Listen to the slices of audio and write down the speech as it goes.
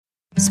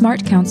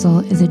Smart Counsel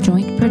is a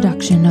joint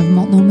production of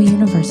Multnomah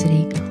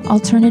University,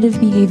 Alternative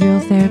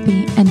Behavioral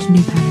Therapy, and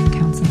New Pattern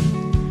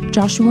Counseling.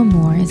 Joshua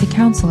Moore is a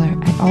counselor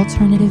at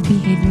Alternative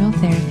Behavioral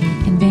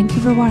Therapy in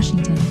Vancouver,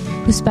 Washington,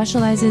 who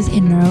specializes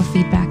in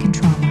neurofeedback and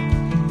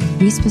trauma.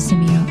 Reese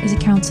Pasimio is a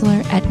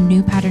counselor at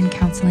New Pattern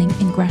Counseling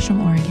in Gresham,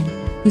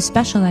 Oregon, who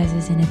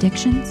specializes in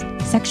addictions,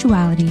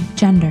 sexuality,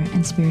 gender,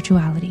 and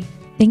spirituality.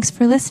 Thanks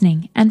for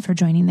listening and for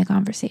joining the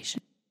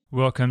conversation.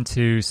 Welcome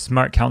to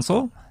Smart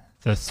Counsel,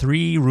 the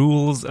 3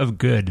 rules of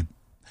good.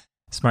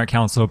 Smart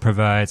Counsel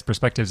provides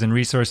perspectives and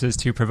resources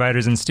to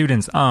providers and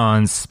students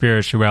on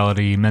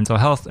spirituality, mental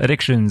health,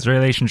 addictions,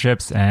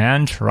 relationships,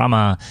 and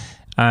trauma.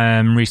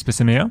 I'm Reese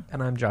Pasimio.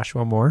 And I'm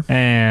Joshua Moore.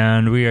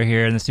 And we are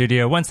here in the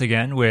studio once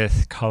again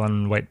with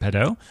Colin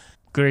Whitepedo.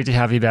 Great to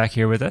have you back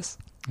here with us.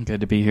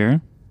 Good to be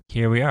here.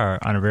 Here we are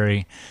on a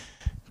very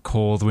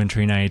cold,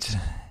 wintry night,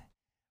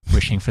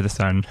 wishing for the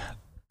sun.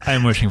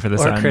 I'm wishing for the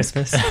sun. Or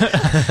Christmas.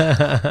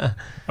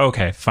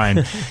 Okay,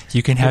 fine.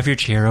 You can have your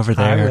chair over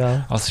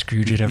there. I'll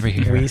Scrooge it over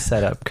here. We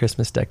set up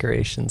Christmas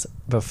decorations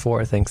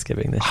before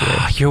Thanksgiving this year.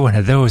 Oh, you're one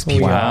of those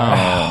people.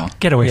 Wow.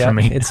 Get away from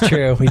me. It's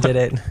true. We did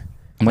it.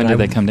 When did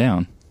they come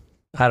down?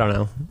 I don't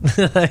know.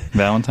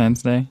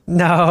 Valentine's Day?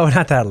 No,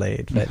 not that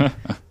late. But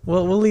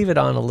we'll leave it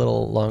on a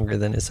little longer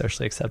than is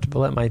socially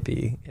acceptable. It might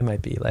be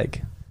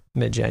like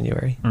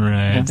mid-January.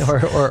 Right.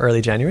 Or early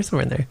January,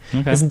 somewhere in there.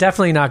 Okay. It's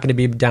definitely not going to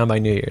be down by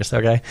New Year's,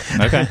 okay?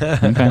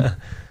 Okay.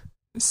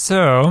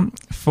 So,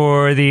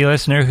 for the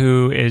listener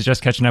who is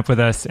just catching up with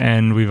us,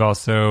 and we've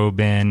also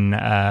been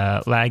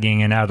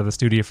lagging and out of the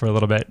studio for a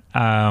little bit,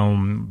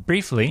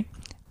 briefly,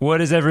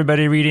 what is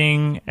everybody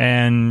reading,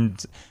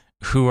 and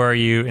who are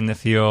you in the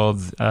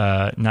field?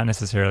 Not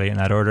necessarily in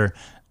that order.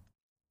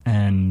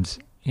 And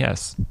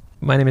yes.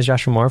 My name is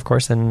Joshua Moore, of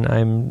course, and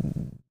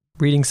I'm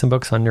reading some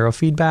books on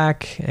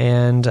neurofeedback,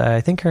 and I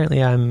think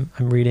currently I'm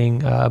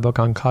reading a book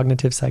on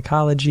cognitive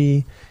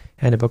psychology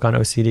and a book on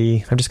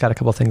OCD. I've just got a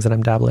couple things that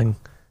I'm dabbling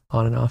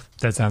on and off.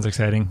 That sounds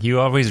exciting. You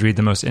always read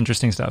the most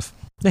interesting stuff.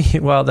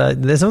 Well,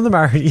 some of them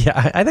are,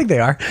 yeah, I think they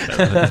are.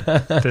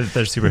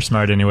 They're super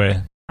smart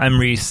anyway. I'm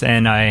Reese,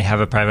 and I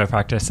have a private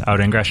practice out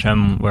in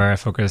Gresham where I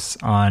focus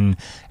on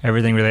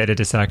everything related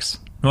to sex.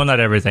 Well, not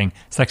everything.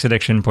 Sex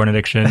addiction, porn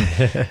addiction,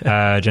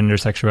 gender,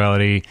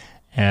 sexuality,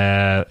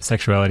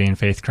 sexuality and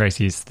faith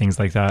crises, things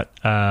like that.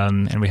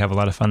 And we have a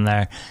lot of fun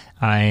there.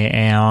 I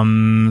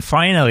am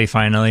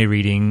finally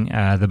reading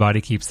The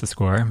Body Keeps the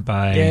Score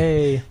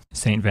by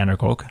Saint Van der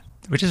Kolk,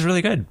 which is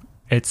really good.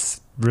 It's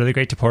really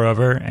great to pour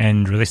over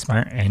and really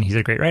smart, and he's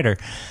a great writer.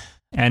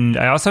 And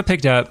I also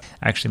picked up,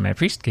 actually my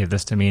priest gave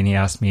this to me, and he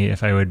asked me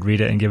if I would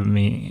read it and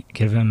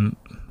give him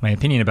my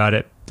opinion about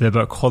it. The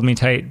book Hold Me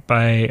Tight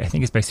I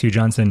think it's by Sue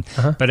Johnson,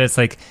 but it's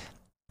like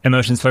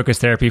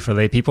emotions-focused therapy for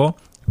lay people,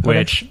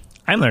 which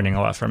I'm learning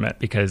a lot from it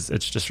because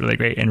it's just really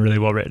great and really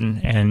well written.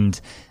 And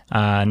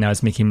now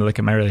it's making me look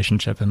at my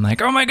relationship. I'm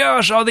like, oh my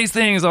gosh, all these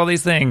things.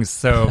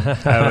 So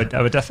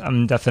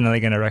I'm definitely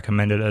going to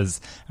recommend it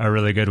as a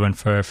really good one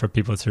for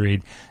people to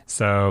read.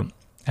 So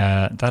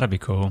that'll be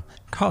cool.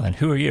 Colin,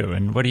 who are you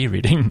and what are you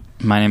reading?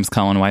 My name's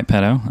Colin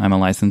Whitepedo. I'm a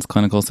licensed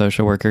clinical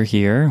social worker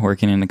here,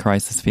 working in the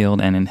crisis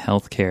field and in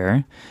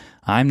healthcare.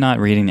 I'm not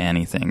reading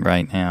anything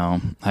right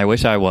now. I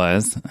wish I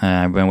was.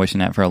 I've been wishing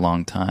that for a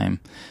long time.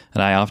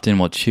 But I often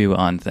will chew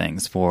on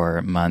things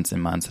for months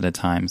and months at a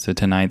time. So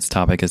tonight's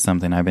topic is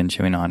something I've been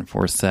chewing on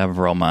for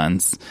several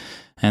months.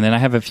 And then I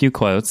have a few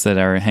quotes that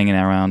are hanging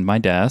around my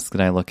desk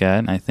that I look at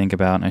and I think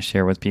about and I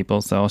share with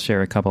people. So I'll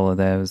share a couple of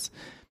those.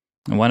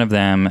 One of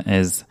them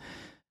is,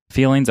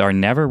 feelings are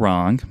never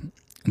wrong.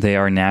 They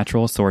are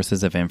natural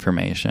sources of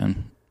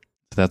information.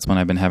 So that's when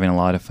I've been having a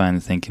lot of fun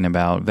thinking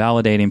about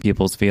validating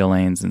people's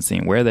feelings and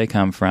seeing where they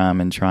come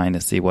from and trying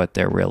to see what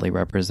they're really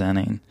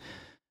representing.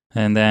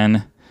 And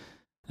then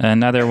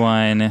another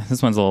one,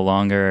 this one's a little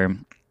longer.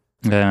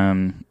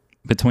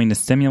 Between the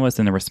stimulus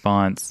and the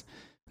response,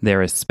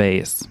 there is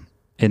space.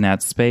 In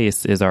that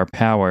space is our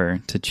power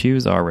to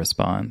choose our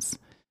response.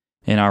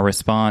 In our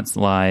response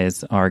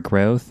lies our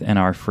growth and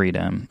our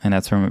freedom. And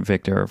that's from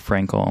Viktor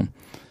Frankl.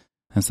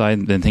 And so I've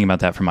been thinking about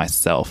that for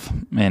myself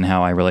and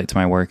how I relate to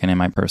my work and in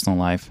my personal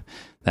life.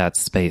 That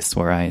space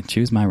where I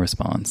choose my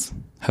response,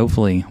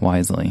 hopefully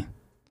wisely.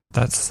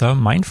 That's so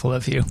mindful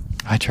of you.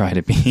 I try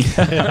to be.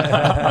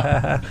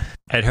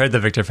 I'd heard the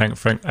Viktor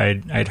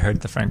Frankl. I'd heard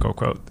the Frankl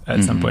quote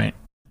at some point,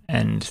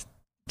 and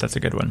that's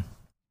a good one.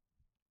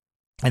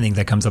 I think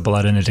that comes up a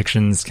lot in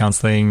addictions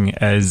counseling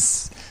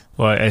as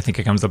well. I think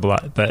it comes up a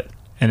lot, but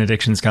in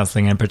addictions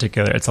counseling in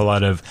particular, it's a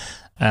lot of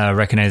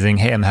recognizing,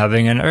 hey, I'm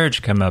having an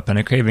urge come up and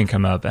a craving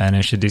come up, and I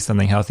should do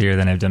something healthier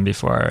than I've done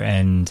before,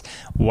 and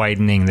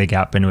widening the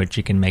gap in which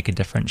you can make a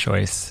different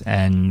choice.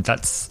 And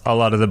that's a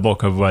lot of the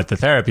bulk of what the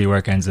therapy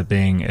work ends up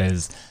being,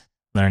 is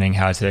learning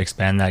how to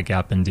expand that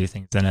gap and do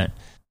things in it.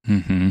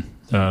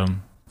 So,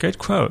 good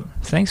quote.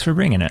 Thanks for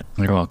bringing it.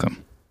 You're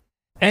welcome.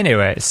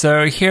 Anyway,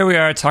 so here we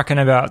are talking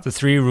about the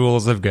 3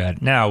 rules of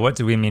good. Now, what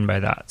do we mean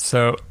by that?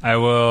 So I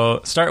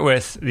will start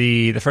with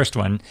the first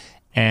one,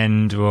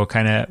 and we'll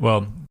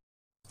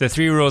the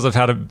 3 rules of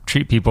how to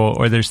treat people,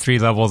 or there's 3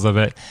 levels of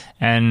it.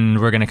 And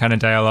we're going to kind of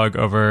dialogue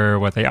over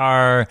what they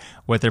are,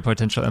 what their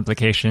potential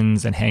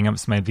implications and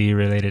hangups might be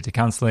related to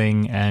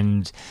counseling.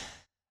 And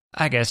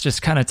I guess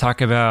just kind of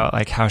talk about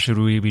like how should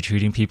we be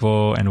treating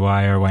people and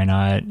why or why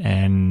not,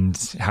 and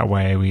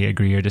why we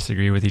agree or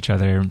disagree with each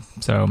other.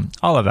 So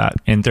all of that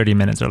in 30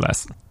 minutes or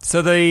less.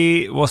 So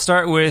we'll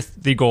start with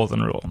the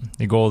golden rule.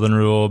 The golden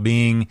rule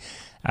being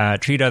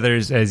treat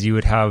others as you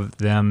would have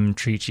them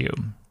treat you,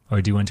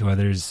 or do unto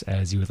others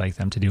as you would like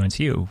them to do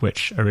unto you,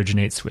 which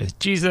originates with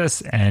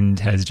Jesus and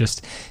has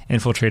just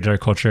infiltrated our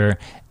culture,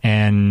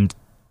 and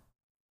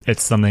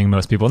it's something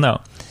most people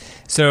know.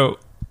 So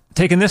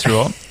taking this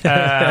rule,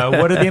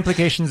 what are the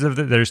implications of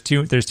there's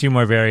two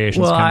more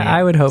variations. Well, coming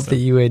I would hope so that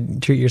you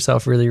would treat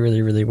yourself really,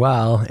 really, really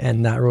well,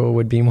 and that rule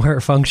would be more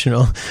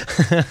functional.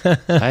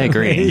 I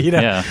agree.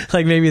 Yeah.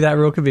 Like maybe that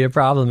rule could be a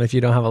problem if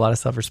you don't have a lot of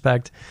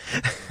self-respect.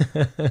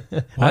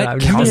 What?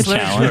 Counselors?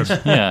 Challenge.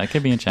 Yeah, it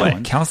could be a challenge.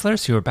 What,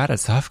 counselors who are bad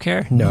at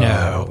self-care?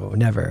 No,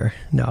 never.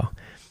 No.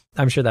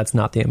 I'm sure that's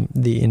not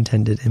the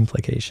intended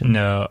implication.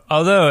 No.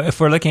 Although, if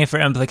we're looking for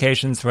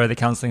implications for the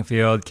counseling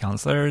field,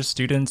 counselors,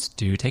 students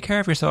do take care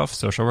of yourself.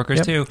 Social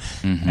workers too.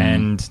 Mm-hmm.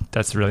 And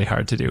that's really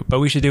hard to do.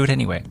 But we should do it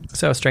anyway.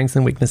 So, strengths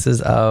and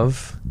weaknesses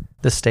of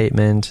the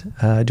statement,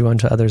 do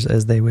unto others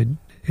as you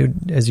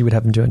would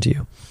have them do unto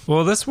you.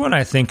 Well, this one,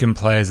 I think,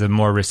 implies a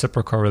more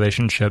reciprocal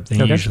relationship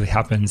than usually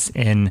happens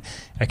in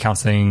a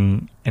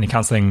counseling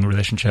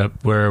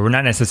relationship, where we're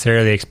not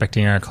necessarily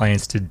expecting our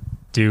clients to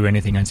do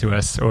anything unto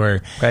us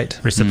or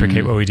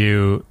reciprocate what we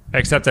do,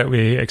 except that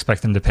we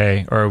expect them to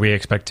pay, or we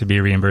expect to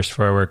be reimbursed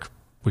for our work.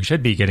 We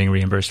should be getting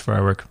reimbursed for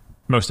our work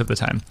most of the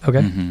time.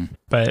 Okay. Mm-hmm.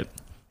 But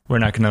we're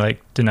not going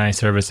to deny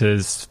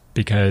services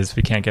because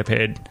we can't get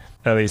paid,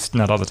 at least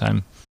not all the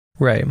time.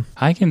 Right.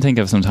 I can think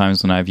of some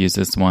times when I've used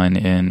this one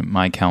in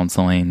my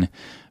counseling.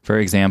 For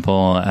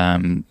example,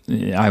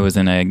 I was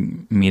in a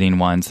meeting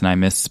once and I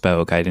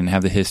misspoke. I didn't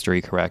have the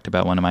history correct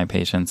about one of my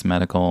patients'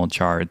 medical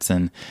charts,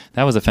 and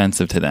that was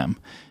offensive to them.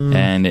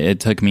 And it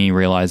took me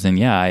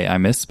realizing, I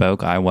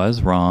misspoke. I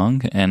was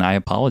wrong, and I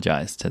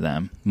apologized to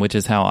them, which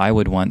is how I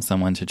would want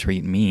someone to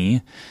treat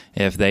me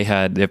if there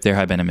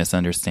had been a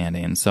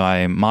misunderstanding. So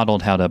I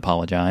modeled how to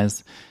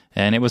apologize.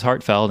 And it was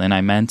heartfelt, and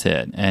I meant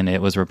it, and it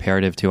was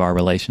reparative to our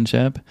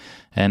relationship.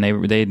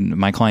 And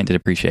my client did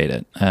appreciate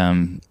it.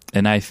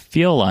 And I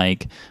feel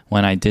like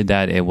when I did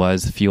that, it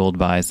was fueled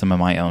by some of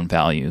my own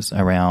values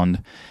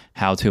around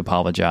how to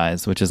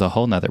apologize, which is a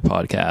whole nother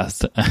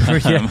podcast.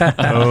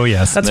 Oh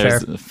yes, that's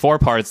There's fair. 4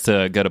 parts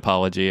to a good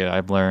apology,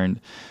 I've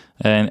learned.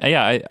 And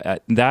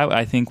that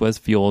I think was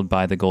fueled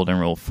by the golden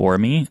rule for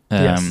me.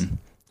 Yes.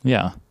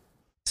 Yeah.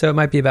 So it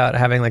might be about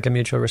having a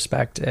mutual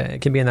respect.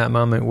 It can be in that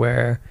moment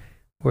where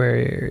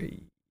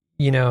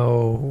you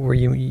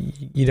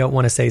don't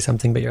want to say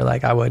something, but you're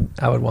like, I would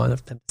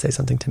want them to say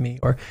something to me,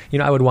 or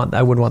I would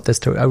want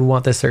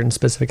this certain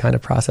specific kind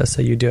of process.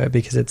 So you do it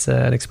because it's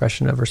an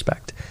expression of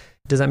respect.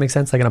 Does that make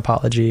sense? Like an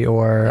apology,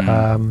 or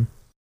and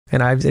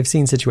I've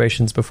seen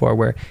situations before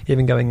where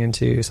even going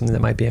into something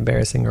that might be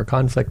embarrassing or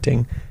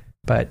conflicting,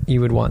 but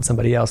you would want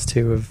somebody else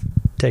to have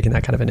taken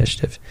that kind of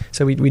initiative.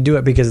 So we do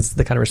it because it's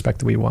the kind of respect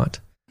that we want.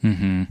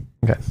 Mm-hmm.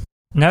 Okay.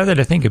 Now that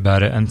I think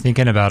about it, I'm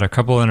thinking about a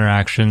couple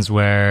interactions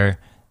where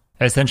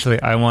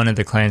essentially I wanted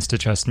the clients to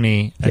trust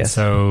me. And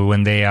so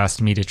when they asked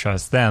me to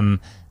trust them,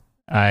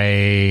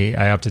 I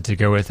opted to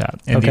go with that.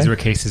 And these were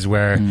cases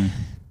where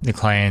the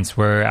clients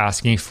were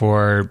asking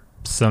for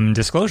some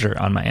disclosure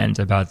on my end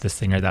about this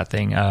thing or that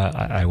thing.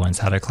 I once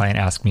had a client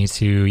ask me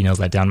to,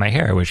 let down my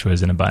hair, which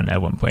was in a bun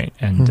at one point.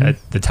 And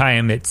at the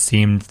time, it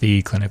seemed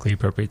the clinically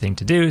appropriate thing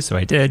to do. So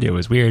I did. It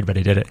was weird, but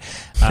I did it.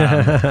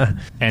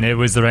 And it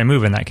was the right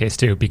move in that case,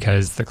 too,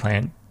 because the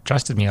client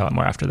trusted me a lot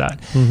more after that.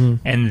 Mm-hmm.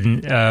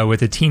 And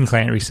with a teen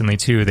client recently,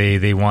 too,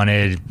 they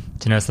wanted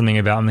to know something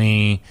about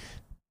me,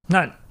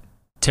 not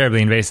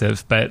terribly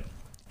invasive, but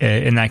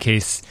in that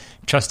case,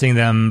 trusting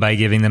them by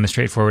giving them a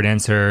straightforward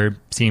answer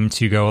seemed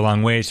to go a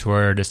long way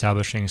toward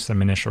establishing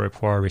some initial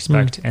rapport,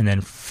 respect. And then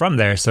from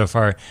there, so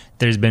far,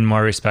 there's been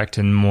more respect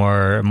and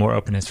more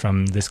openness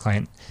from this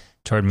client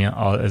toward me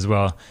as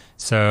well.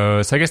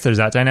 So I guess there's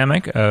that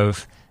dynamic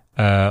of,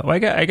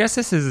 I guess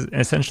this is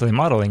essentially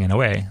modeling in a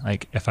way.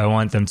 Like if I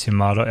want them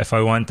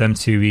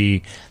to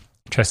be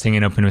trusting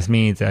and open with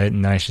me,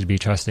 then I should be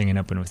trusting and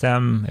open with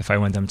them. If I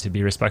want them to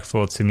be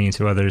respectful to me and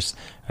to others,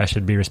 I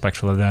should be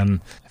respectful of them.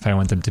 If I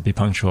want them to be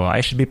punctual,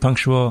 I should be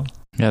punctual.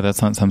 Yeah,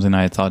 that's not something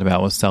I had thought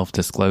about with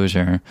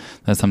self-disclosure.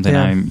 That's something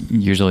I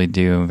usually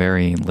do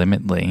very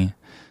limitedly.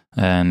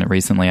 And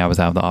recently I was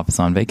out of the office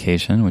on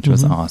vacation, which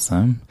was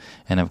awesome.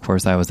 And of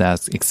course I was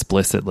asked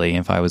explicitly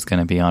if I was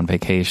going to be on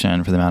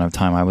vacation for the amount of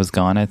time I was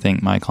gone. I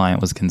think my client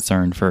was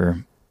concerned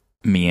for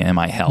me and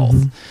my health.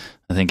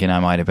 Thinking I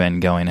might have been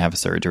going to have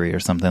surgery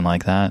or something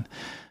like that.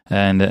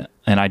 And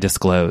I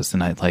disclosed,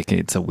 and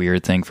it's a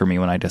weird thing for me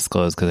when I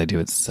disclose because I do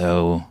it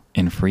so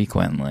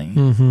infrequently.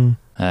 And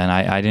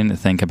I didn't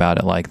think about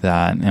it like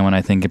that. And when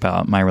I think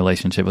about my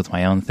relationship with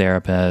my own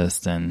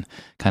therapist and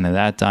kind of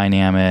that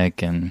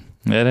dynamic, and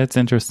it's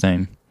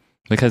interesting.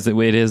 Because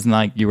it is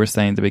like you were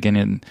saying at the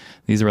beginning,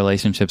 these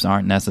relationships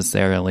aren't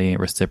necessarily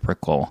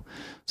reciprocal.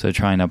 So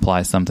trying to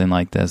apply something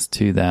like this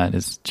to that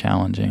is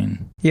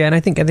challenging. Yeah, and I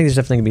think there's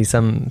definitely going to be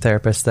some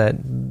therapists that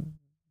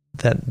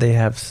they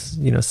have,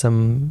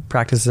 some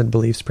practices and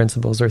beliefs,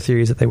 principles, or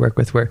theories that they work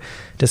with where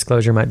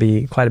disclosure might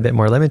be quite a bit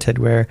more limited,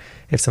 where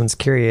if someone's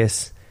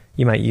curious,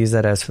 you might use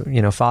that as,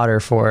 fodder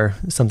for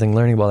something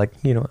learnable. Like,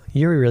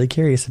 you're really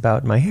curious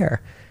about my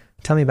hair.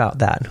 Tell me about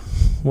that.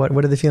 What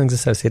are the feelings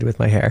associated with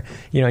my hair?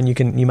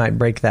 And you might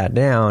break that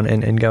down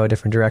and go a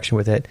different direction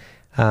with it.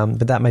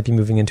 But that might be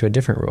moving into a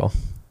different rule.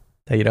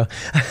 You know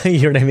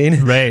what I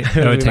mean? Right.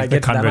 It would take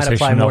the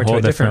conversation a whole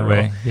different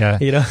way. Yeah.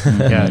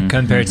 Yeah.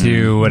 Compared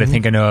to what I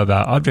think I know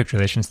about object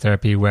relations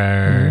therapy,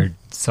 where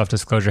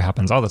self-disclosure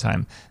happens all the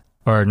time,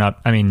 or not.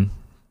 I mean,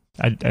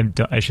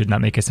 I should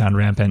not make it sound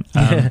rampant,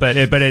 but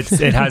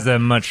it has a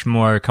much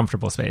more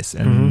comfortable space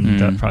in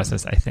the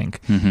process, I think.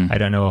 I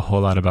don't know a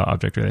whole lot about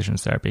object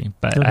relations therapy,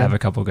 but I have a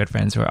couple good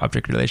friends who are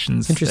object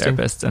relations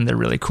therapists, and they're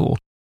really cool.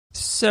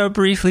 So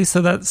briefly,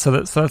 so that's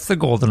the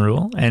golden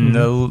rule, and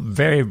a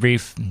very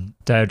brief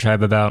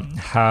diatribe about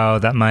how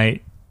that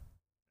might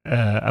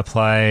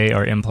apply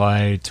or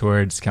imply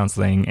towards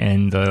counseling,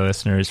 and the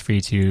listener is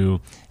free to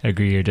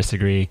agree or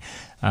disagree.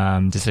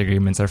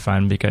 Disagreements are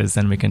fun because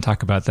then we can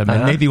talk about them,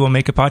 and maybe we'll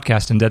make a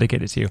podcast and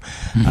dedicate it to you.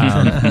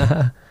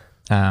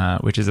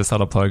 Which is a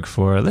subtle plug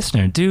for a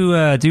listener. Do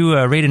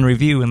rate and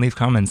review and leave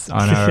comments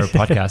on our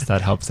podcast.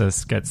 That helps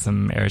us get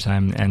some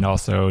airtime and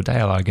also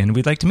dialogue, and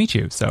we'd like to meet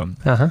you. So,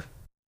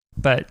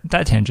 but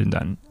that tangent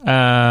done.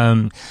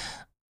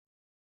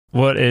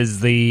 What is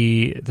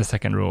the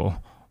second rule?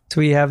 So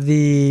we have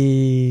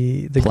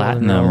the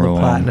platinum rule.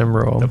 The platinum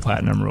rule. The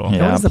platinum rule.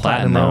 Yeah, what is the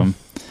platinum rule?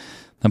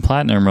 The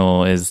platinum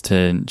rule is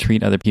to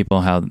treat other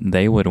people how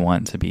they would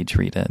want to be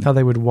treated. How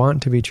they would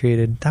want to be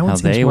treated. That one how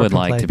seems they more would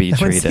like to be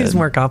treated. That one seems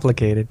more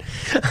complicated.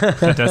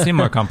 That does seem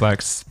more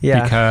complex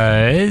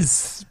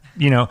because,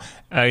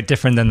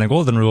 different than the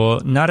golden rule,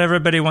 not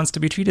everybody wants to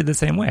be treated the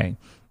same way.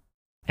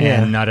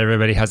 And not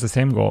everybody has the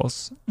same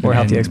goals. Or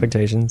healthy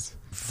expectations.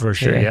 For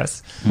sure,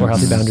 yes. Or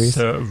healthy boundaries.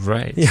 So,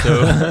 right.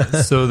 Yeah.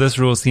 So this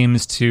rule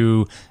seems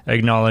to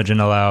acknowledge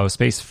and allow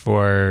space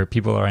for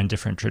people who are on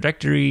different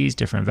trajectories,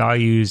 different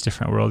values,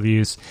 different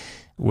worldviews,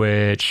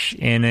 which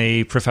in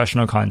a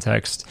professional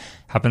context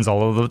happens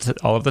all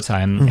of the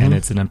time, and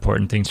it's an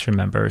important thing to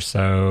remember.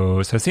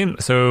 So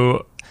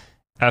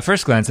at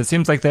first glance, it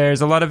seems like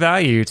there's a lot of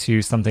value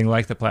to something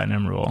like the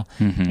platinum rule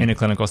in a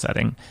clinical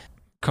setting.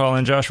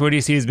 Colin, Josh, what do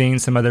you see as being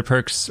some other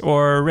perks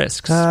or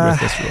risks with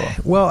this rule?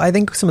 Well, I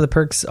think some of the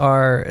perks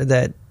are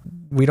that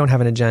we don't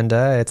have an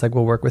agenda. It's like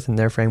we'll work within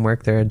their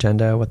framework, their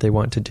agenda, what they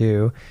want to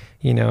do.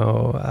 It's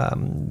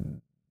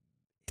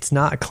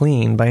not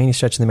clean by any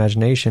stretch of the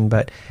imagination,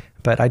 but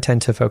I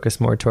tend to focus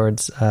more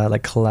towards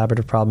like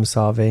collaborative problem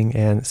solving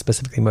and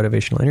specifically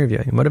motivational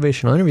interviewing.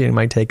 Motivational interviewing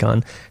might take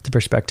on the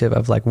perspective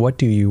of like, what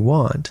do you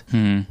want?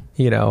 And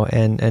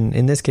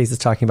in this case,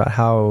 it's talking about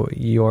how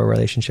your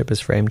relationship is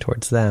framed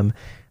towards them.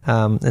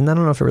 And I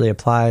don't know if it really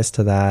applies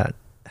to that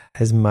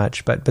as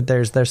much, but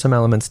there's some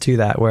elements to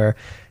that where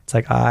it's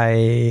like,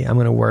 I'm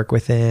going to work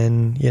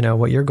within,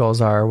 what your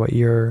goals are, what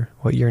your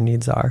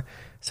needs are.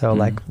 So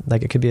like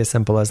it could be as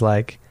simple as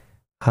like,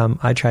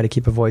 I try to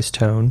keep a voice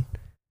tone,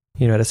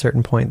 at a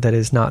certain point that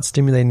is not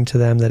stimulating to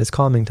them, that is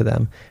calming to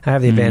them. I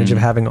have the advantage of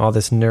having all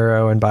this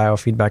neuro and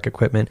biofeedback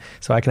equipment,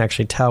 so I can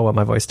actually tell what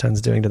my voice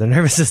tone's doing to their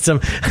nervous system.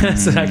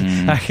 So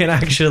I can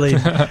actually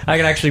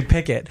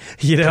pick it,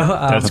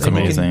 That's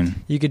amazing.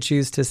 You could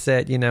choose to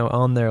sit,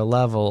 on their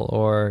level,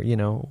 or,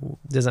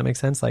 does that make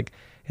sense? Like,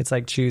 it's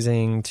like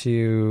choosing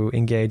to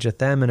engage with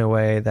them in a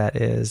way that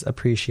is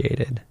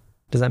appreciated.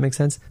 Does that make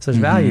sense? So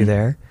there's value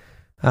there.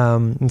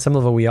 In some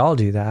level, we all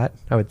do that,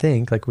 I would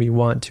think. Like, we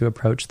want to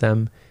approach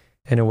them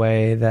in a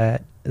way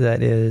that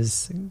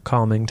is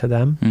calming to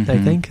them, I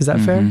think. Is that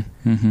fair?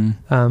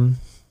 And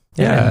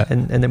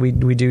then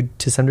we do,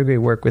 to some degree,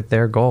 work with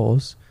their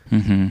goals. I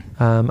don't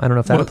know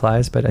if that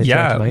applies, but I think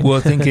it might.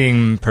 Well,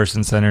 thinking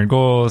person-centered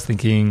goals,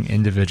 thinking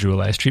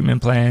individualized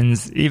treatment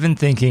plans, even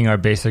thinking our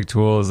basic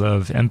tools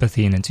of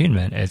empathy and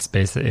attunement.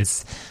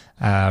 It's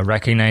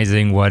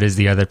recognizing what is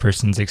the other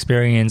person's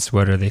experience,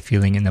 what are they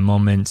feeling in the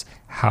moment,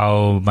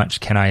 how much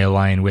can I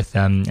align with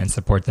them and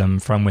support them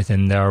from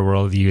within their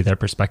worldview, their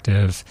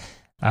perspective.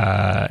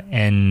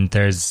 And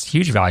there's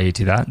huge value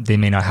to that. They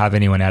may not have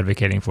anyone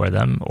advocating for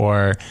them,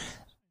 or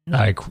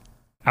like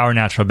our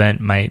natural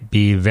bent might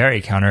be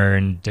very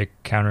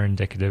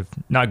counterindicative,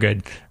 not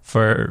good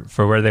for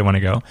where they want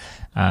to go.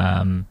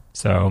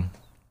 So,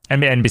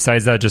 and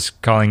besides that,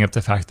 just calling up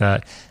the fact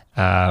that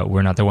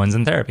we're not the ones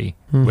in therapy.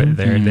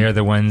 They're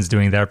the ones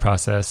doing their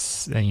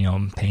process,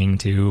 paying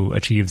to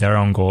achieve their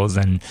own goals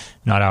and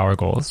not our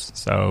goals.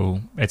 So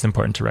it's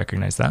important to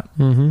recognize that.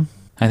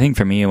 I think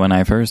for me, when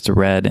I first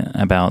read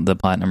about the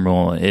platinum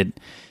rule,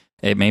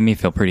 it made me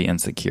feel pretty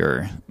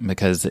insecure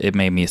because it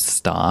made me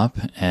stop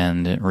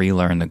and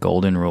relearn the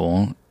golden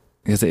rule,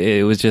 because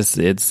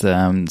it's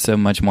so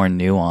much more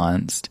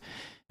nuanced.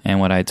 And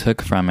what I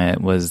took from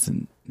it was,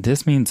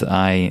 this means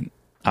I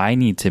I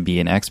need to be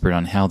an expert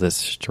on how this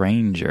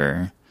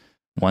stranger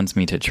wants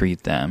me to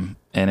treat them.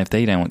 And if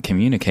they don't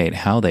communicate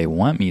how they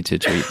want me to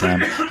treat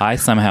them, I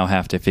somehow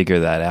have to figure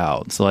that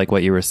out. So like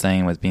what you were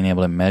saying with being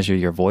able to measure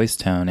your voice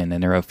tone and the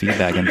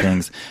neurofeedback and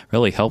things,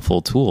 really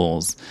helpful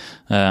tools.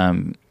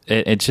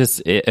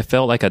 It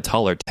felt like a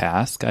taller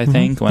task, I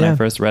think, when I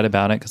first read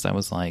about it, because I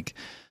was like,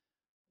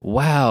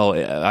 wow,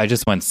 I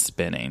just went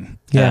spinning.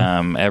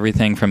 Yeah.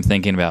 Everything from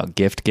thinking about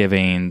gift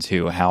giving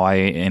to how I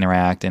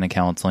interact in a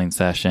counseling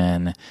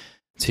session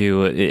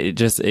to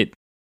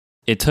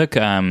it took,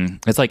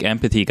 it's like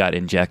empathy got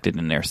injected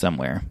in there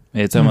somewhere.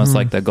 It's almost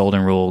like the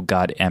golden rule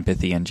got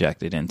empathy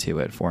injected into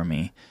it for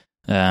me.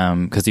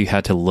 Because you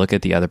had to look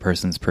at the other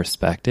person's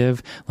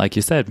perspective, like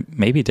you said,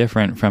 maybe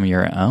different from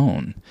your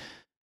own.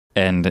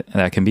 And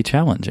that can be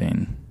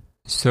challenging.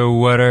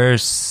 So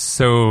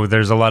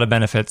there's a lot of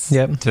benefits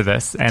to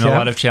this, and a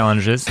lot of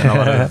challenges, and a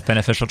lot of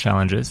beneficial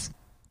challenges.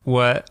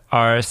 What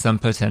are some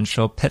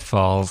potential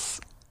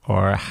pitfalls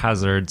or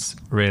hazards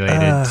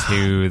related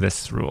to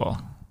this rule?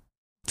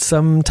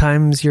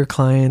 Sometimes your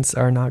clients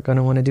are not going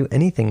to want to do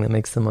anything that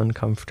makes them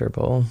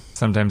uncomfortable.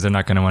 Sometimes they're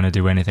not going to want to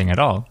do anything at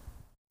all.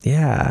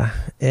 Yeah.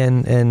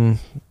 And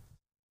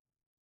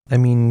I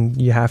mean,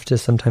 you have to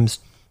sometimes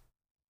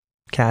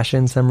cash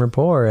in some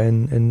rapport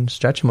and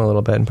stretch them a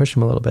little bit and push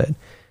them a little bit.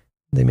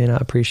 They may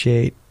not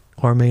appreciate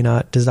or may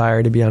not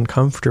desire to be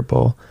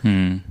uncomfortable.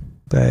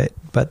 But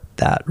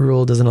that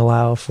rule doesn't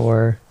allow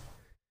for,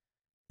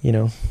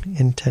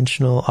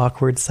 intentional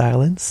awkward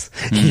silence,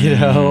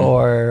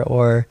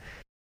 or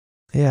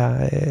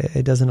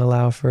it doesn't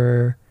allow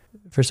for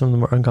some of the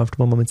more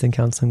uncomfortable moments in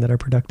counseling that are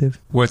productive.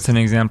 What's an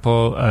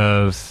example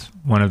of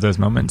one of those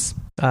moments?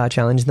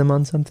 Challenge them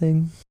on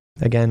something.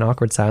 Again,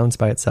 awkward silence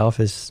by itself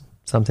is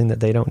something that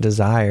they don't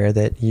desire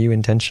that you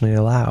intentionally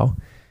allow.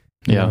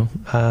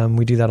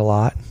 We do that a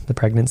lot. The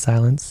pregnant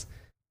silence,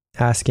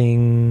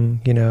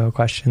 asking,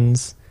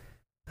 questions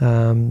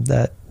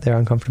that they're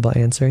uncomfortable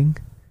answering.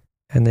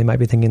 And they might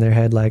be thinking in their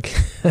head, like,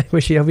 I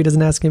hope he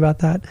doesn't ask me about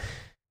that.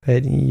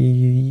 But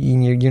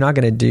you're not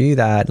going to do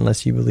that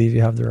unless you believe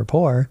you have the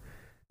rapport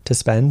to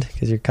spend,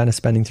 because you're kind of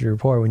spending through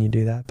rapport when you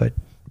do that. But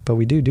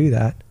we do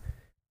that.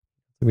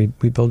 We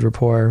build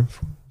rapport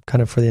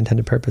kind of for the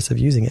intended purpose of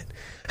using it.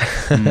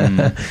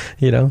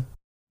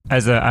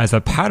 As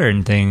a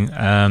pattern thing,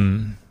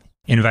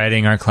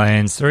 inviting our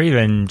clients, or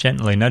even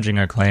gently nudging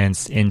our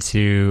clients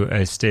into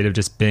a state of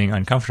just being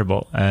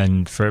uncomfortable.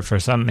 And for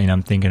some,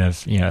 I'm thinking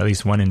of at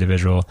least one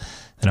individual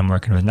that I'm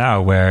working with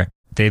now where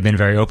they've been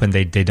very open.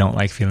 They don't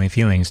like feeling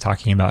feelings,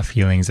 talking about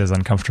feelings as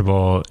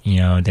uncomfortable,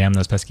 damn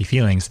those pesky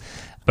feelings.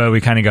 But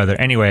we kind of go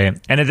there anyway.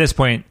 And at this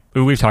point,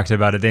 we've talked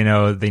about it. They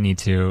know they need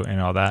to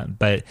and all that.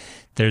 But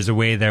there's a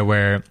way there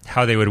where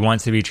how they would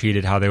want to be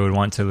treated, how they would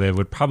want to live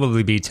would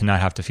probably be to not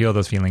have to feel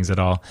those feelings at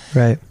all.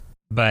 Right.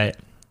 But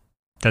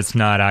that's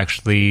not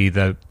actually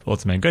the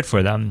ultimate good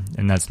for them.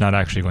 And that's not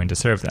actually going to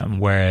serve them.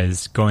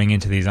 Whereas going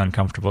into these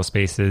uncomfortable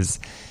spaces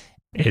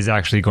is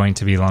actually going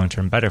to be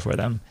long-term better for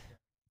them.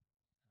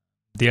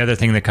 The other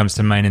thing that comes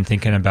to mind in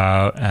thinking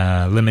about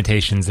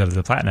limitations of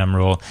the platinum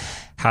rule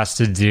has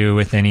to do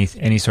with any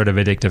sort of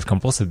addictive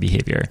compulsive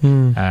behavior.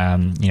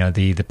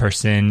 The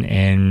person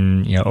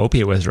in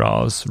opiate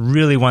withdrawals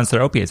really wants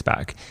their opiates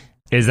back.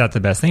 Is that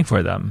the best thing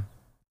for them?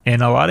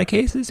 In a lot of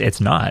cases,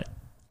 it's not.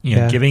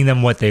 Giving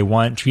them what they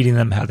want, treating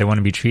them how they want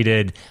to be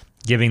treated,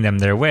 giving them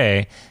their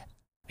way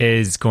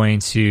is going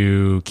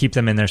to keep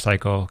them in their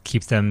cycle,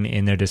 keep them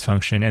in their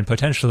dysfunction, and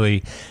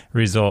potentially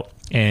result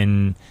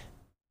in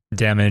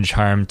damage,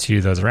 harm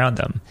to those around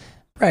them.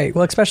 Right.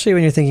 Well, especially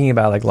when you're thinking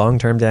about like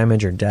long-term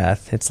damage or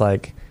death, it's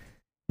like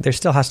there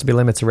still has to be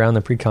limits around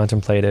the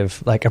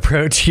pre-contemplative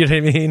approach. You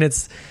know what I mean?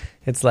 It's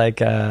like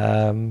there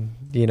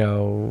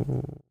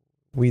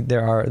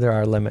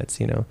are limits.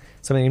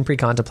 So in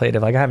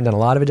pre-contemplative, like I haven't done a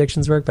lot of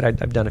addictions work, but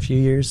I've done a few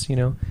years.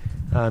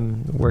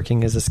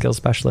 Working as a skills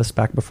specialist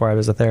back before I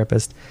was a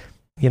therapist.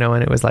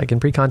 And it was like in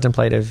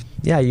pre-contemplative,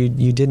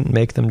 you didn't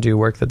make them do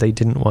work that they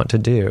didn't want to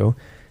do.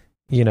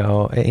 In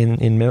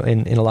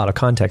a lot of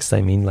contexts,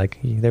 I mean, like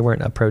they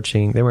weren't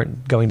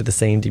going to the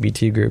same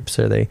DBT groups,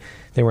 or they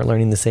weren't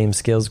learning the same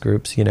skills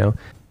groups,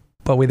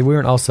 but we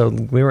weren't also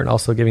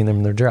giving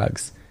them their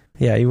drugs.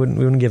 Yeah, we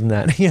wouldn't give them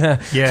that.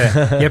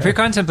 Yeah.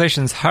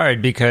 Pre-contemplation's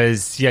hard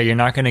because you're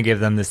not going to give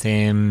them the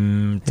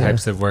same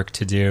types of work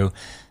to do.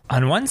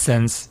 On one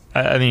sense,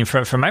 I mean,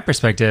 from my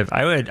perspective,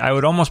 I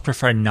would almost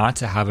prefer not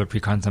to have a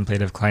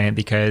pre-contemplative client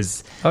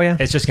because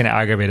it's just going to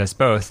aggravate us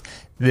both.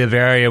 The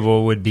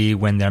variable would be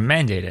when they're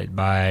mandated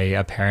by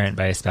a parent,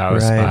 by a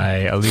spouse, by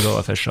a legal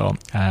official.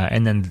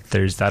 And then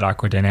there's that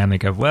awkward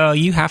dynamic of, well,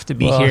 you have to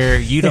be here.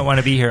 You don't want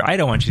to be here. I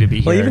don't want you to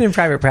be here. Well, even in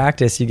private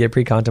practice, you get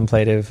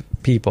pre-contemplative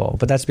people,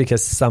 but that's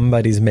because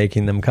somebody's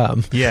making them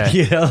come.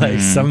 Yeah.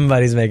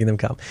 Somebody's making them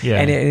come. Yeah.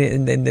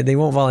 And they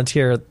won't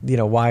volunteer,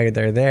 why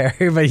they're there,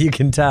 but you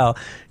can tell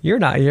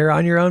you're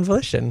on your own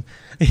volition.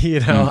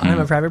 I'm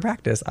a private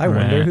practice. I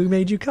wonder who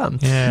made you come.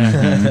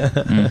 Yeah.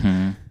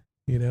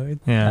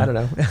 I don't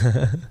know.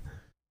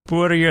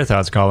 What are your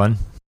thoughts, Colin?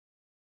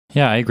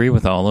 Yeah, I agree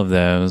with all of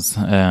those.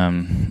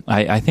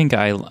 I think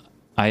I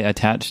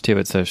attach to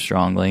it so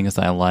strongly because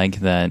I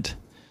like that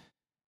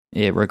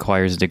it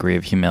requires a degree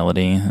of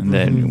humility,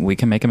 that we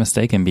can make a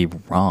mistake and be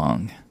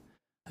wrong.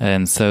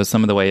 And so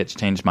some of the way it's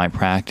changed my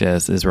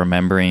practice is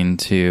remembering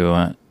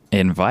to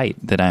invite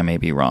that I may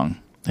be wrong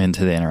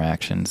into the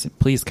interactions.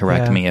 Please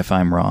correct me if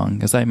I'm wrong,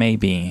 because I may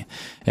be.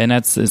 And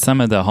that's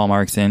some of the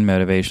hallmarks in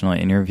motivational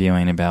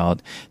interviewing,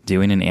 about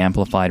doing an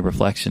amplified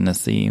reflection to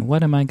see,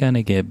 what am I going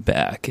to get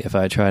back if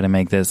I try to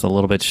make this a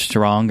little bit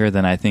stronger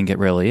than I think it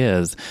really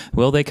is?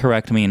 Will they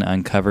correct me and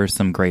uncover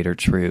some greater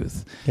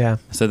truth? Yeah.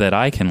 So that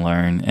I can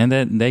learn and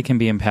that they can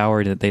be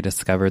empowered that they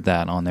discovered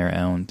that on their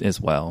own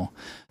as well.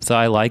 So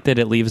I like that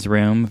it leaves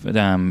room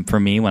for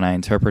me when I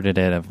interpreted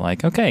it of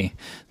like, okay,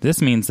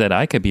 this means that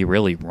I could be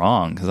really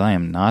wrong because I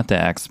am not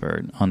the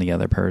expert on the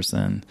other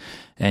person.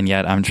 And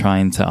yet I'm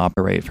trying to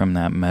operate from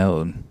that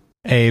mode.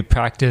 A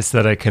practice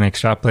that I can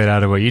extrapolate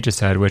out of what you just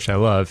said, which I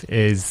love,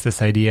 is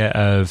this idea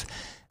of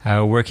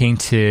working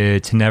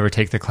to never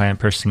take the client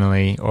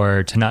personally,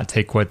 or to not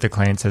take what the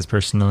client says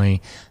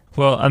personally.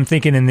 Well, I'm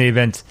thinking in the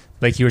event,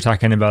 like you were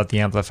talking about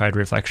the amplified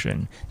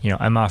reflection,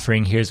 I'm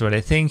offering, here's what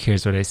I think,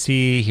 here's what I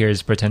see,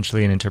 here's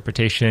potentially an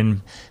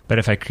interpretation. But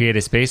if I create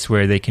a space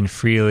where they can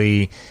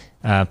freely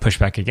push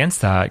back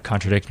against that,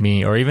 contradict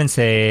me, or even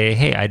say,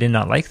 hey, I did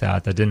not like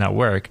that did not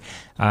work.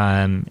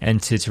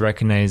 And to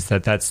recognize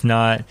that that's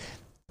not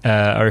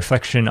a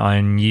reflection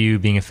on you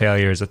being a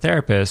failure as a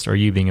therapist or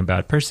you being a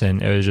bad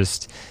person. It was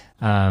just,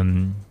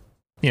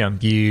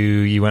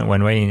 you went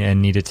one way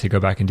and needed to go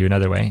back and do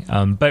another way.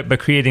 But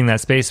creating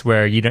that space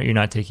where you're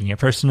not taking it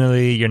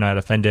personally, you're not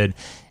offended,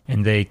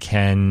 and they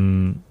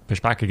can push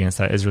back against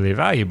that is really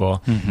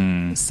valuable.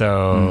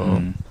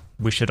 So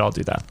we should all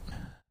do that.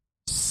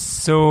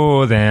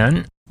 So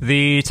then,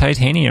 the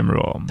titanium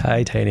rule.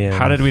 Titanium.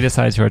 How did we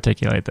decide to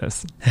articulate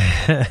this?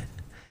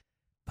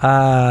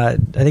 I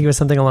think it was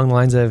something along the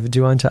lines of,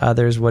 do unto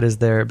others what is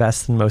their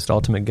best and most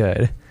ultimate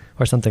good,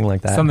 or something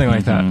like that. Something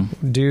like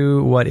that.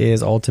 Do what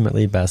is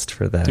ultimately best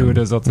for them. Do what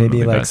is ultimately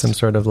Maybe like best. some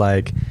sort of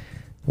like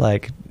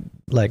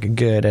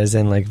good, as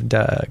in like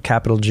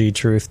capital G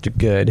truth to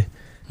good.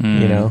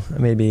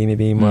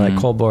 Maybe more like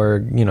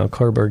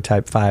Kohlberg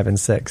type 5 and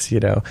 6, I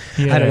don't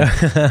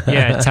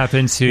know. Tap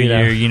into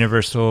your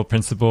universal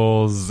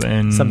principles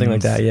and something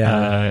like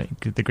that.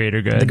 The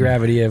greater good, the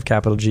gravity of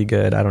capital G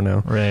good. I don't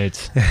know. Right.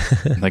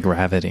 The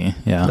gravity.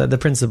 Yeah. The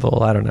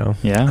principle. I don't know.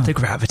 Yeah. The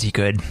gravity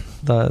good.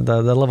 The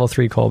level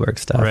 3 Kohlberg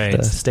stuff. Right.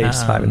 The stage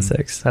 5 and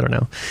 6. I don't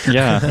know.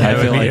 Yeah. I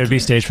feel like it would be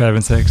stage 5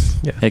 and 6.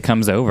 Yeah. It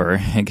comes over.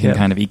 It can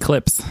kind of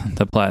eclipse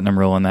the platinum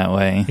rule in that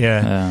way.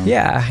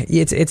 Yeah.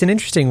 It's an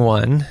interesting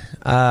one.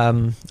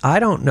 I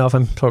don't know if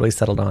I'm totally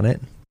settled on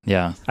it.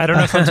 Yeah. I don't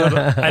know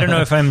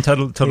if I'm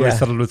totally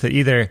settled with it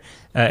either,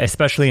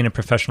 especially in a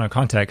professional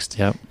context.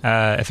 Yep.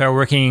 If I were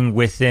working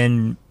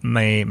within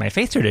my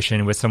faith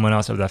tradition with someone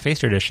else of that faith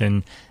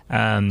tradition,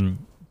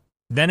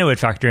 then it would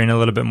factor in a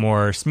little bit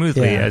more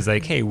smoothly as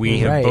like, hey, we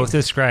have both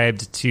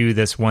ascribed to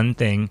this one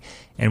thing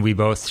and we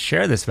both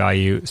share this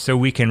value, so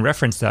we can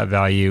reference that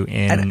value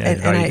in a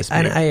value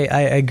dispute. And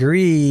I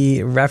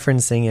agree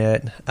referencing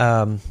it,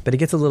 but it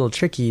gets a little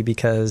tricky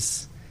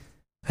because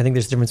I think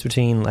there's a difference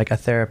between like a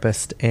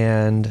therapist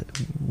and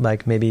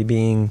like maybe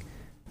being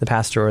the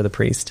pastor or the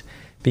priest,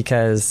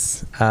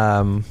 because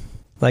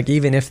like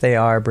even if they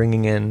are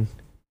bringing in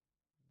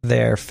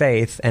their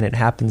faith and it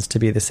happens to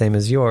be the same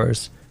as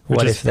yours,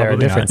 what if there are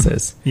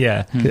differences?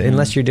 Yeah.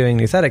 Unless you're doing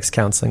euthetics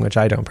counseling, which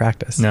I don't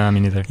practice. No,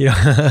 me neither.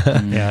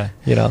 Yeah.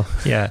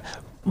 Yeah.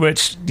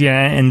 Which,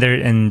 and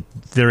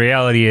the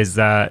reality is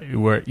that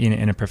we're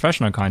in a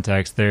professional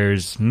context,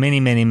 there's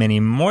many, many, many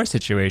more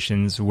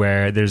situations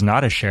where there's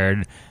not a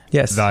shared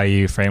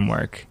value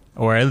framework,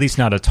 or at least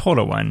not a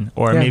total one.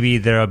 Or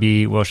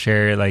maybe we'll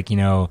share like,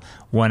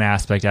 one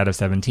aspect out of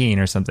 17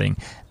 or something.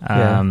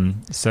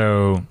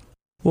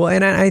 Well,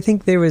 and I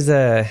think there was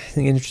an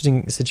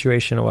interesting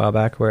situation a while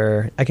back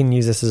where I can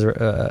use this as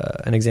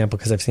an example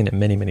because I've seen it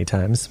many, many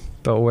times,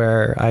 but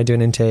where I do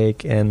an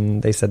intake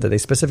and they said that they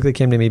specifically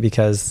came to me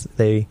because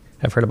they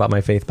have heard about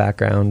my faith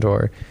background,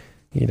 or,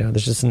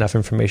 there's just enough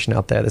information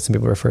out there that some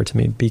people refer to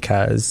me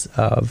because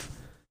of,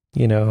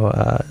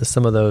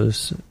 some of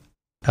those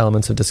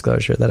elements of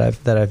disclosure that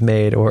I've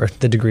made, or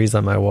the degrees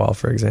on my wall,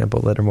 for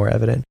example, that are more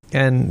evident.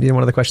 And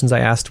one of the questions I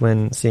asked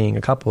when seeing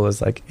a couple is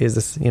like, is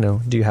this,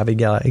 do you have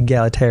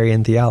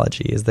egalitarian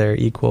theology? Is there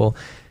equal,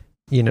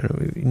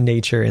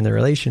 nature in the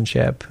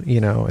relationship?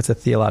 It's a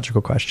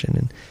theological question.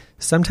 And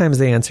sometimes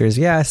the answer is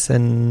yes,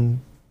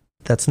 and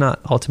that's not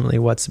ultimately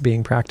what's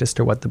being practiced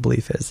or what the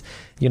belief is.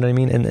 You know what I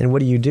mean? And what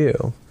do you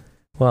do?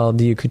 Well,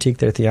 do you critique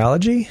their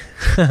theology?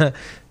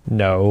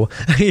 No.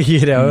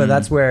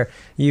 That's where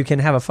you can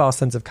have a false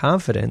sense of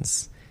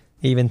confidence,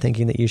 even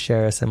thinking that you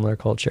share a similar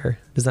culture.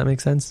 Does that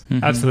make sense?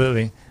 Mm-hmm.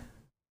 Absolutely.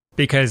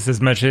 Because as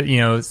much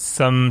as,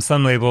 some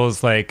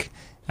labels like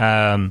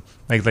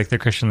the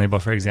Christian label,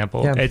 for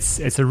example,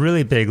 it's a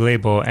really big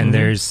label, and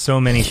there's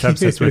so many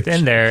subsets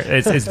within there.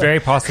 It's very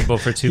possible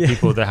for two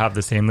people to have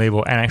the same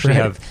label and actually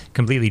have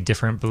completely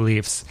different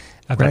beliefs.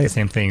 about Right. the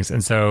same things.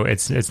 And so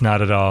it's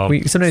not at all...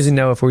 We sometimes we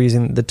know if we're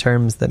using the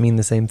terms that mean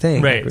the same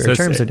thing. Right. Or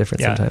terms are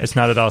different sometimes. It's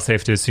not at all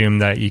safe to assume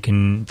that you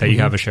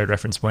have a shared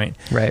reference point.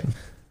 Right.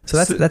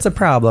 So that's a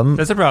problem.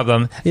 That's a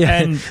problem.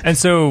 Yeah. And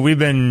so we've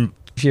been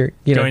If you're,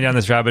 going down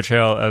this rabbit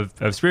trail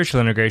of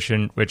spiritual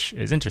integration, which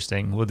is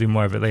interesting. We'll do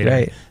more of it later.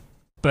 Right.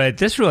 But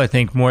this rule, I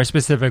think, more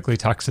specifically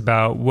talks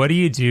about what do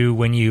you do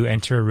when you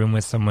enter a room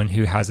with someone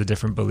who has a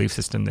different belief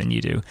system than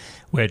you do,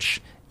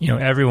 which,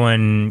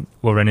 everyone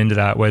will run into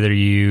that, whether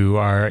you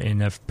are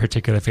in a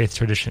particular faith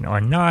tradition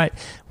or not,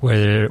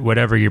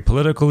 whatever your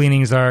political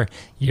leanings are,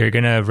 you're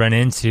going to run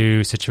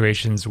into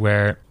situations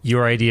where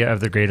your idea of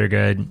the greater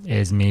good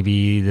is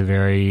maybe the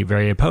very,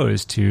 very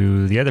opposed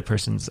to the other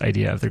person's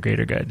idea of the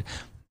greater good.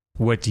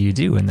 What do you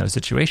do in those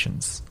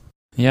situations?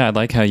 Yeah, I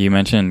like how you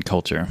mentioned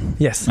culture.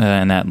 Yes.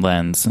 In that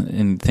lens,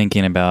 in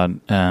thinking about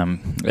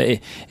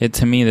it,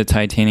 to me, the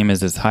titanium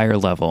is this higher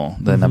level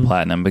than the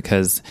platinum,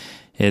 because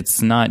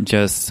it's not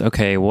just,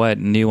 okay, what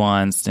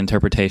nuanced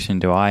interpretation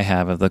do I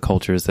have of the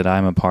cultures that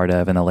I'm a part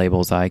of and the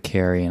labels I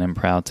carry and am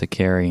proud to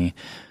carry?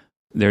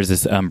 There's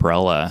this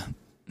umbrella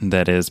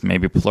that is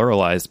maybe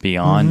pluralized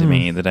beyond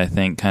me that I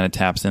think kind of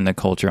taps into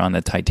culture on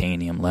the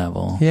titanium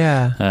level.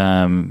 Yeah.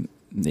 I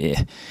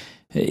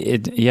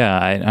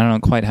don't know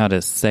quite how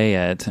to say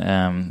it.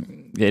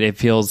 It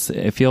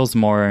feels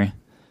more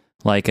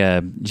like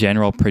a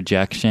general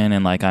projection,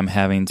 and like I'm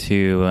having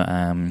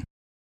to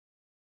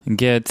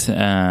get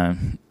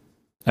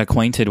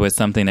acquainted with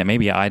something that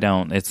maybe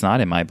it's not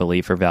in my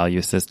belief or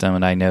value system,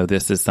 and I know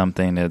this is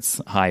something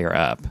that's higher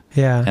up.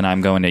 Yeah. And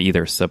I'm going to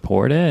either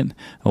support it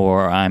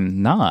or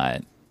I'm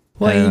not.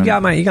 Well, you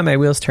got my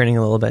wheels turning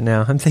a little bit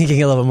now. I'm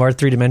thinking a little bit more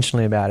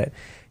three-dimensionally about it,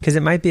 because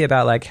it might be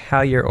about like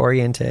how you're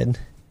oriented,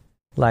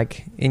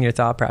 like in your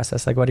thought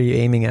process. Like, what are you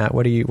aiming at?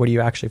 What do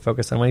you actually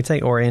focus on? When you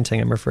say orienting,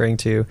 I'm referring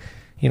to,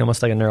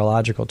 almost like a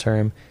neurological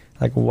term.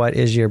 Like, what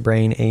is your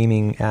brain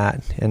aiming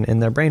at?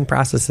 And their brain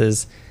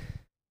processes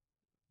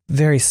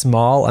very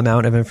small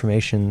amount of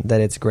information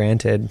that it's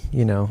granted.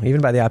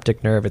 Even by the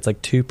optic nerve, it's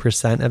like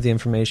 2% of the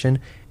information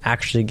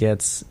actually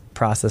gets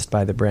processed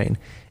by the brain.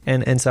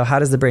 And so how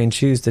does the brain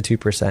choose the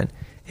 2%?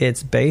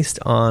 It's based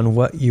on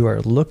what you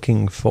are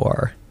looking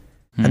for.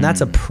 And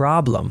that's a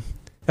problem.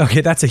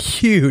 Okay, that's a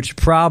huge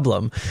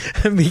problem,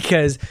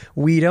 because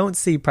we don't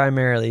see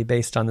primarily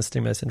based on the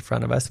stimulus in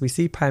front of us. We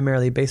see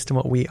primarily based on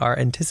what we are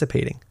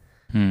anticipating.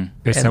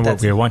 Based on what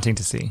we are wanting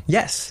to see.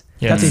 Yes.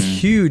 That's a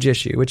huge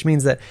issue, which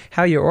means that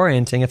how you're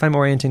orienting, if I'm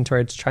orienting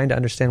towards trying to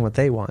understand what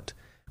they want,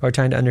 or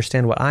trying to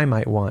understand what I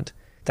might want,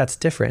 that's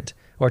different.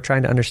 Or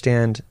trying to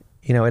understand,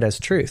 it as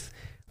truth.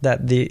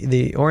 That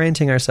the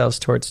orienting ourselves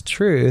towards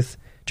truth,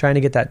 trying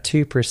to get that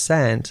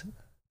 2%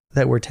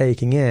 that we're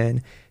taking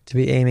in, to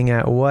be aiming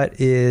at what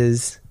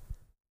is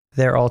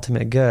their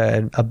ultimate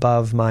good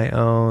above my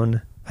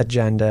own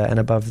agenda and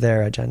above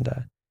their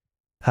agenda.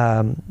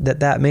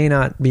 That may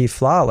not be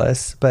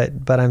flawless, but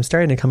I'm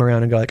starting to come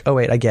around and go like, oh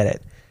wait, I get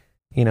it.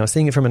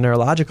 Seeing it from a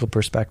neurological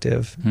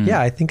perspective,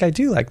 I think I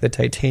do like the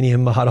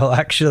titanium model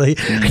actually,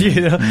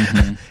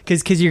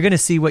 because you're going to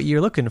see what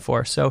you're looking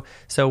for. So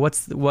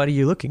what are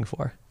you looking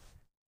for?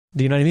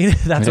 Do you know what I mean?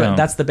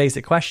 That's the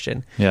basic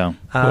question. Yeah.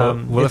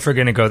 Well, if we're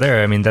going to go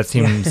there, I mean, that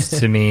seems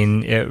to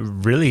mean it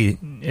really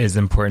is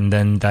important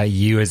then that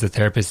you as a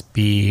therapist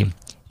be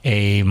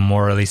a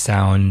morally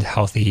sound,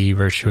 healthy,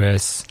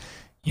 virtuous,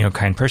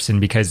 kind person.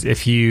 Because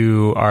if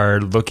you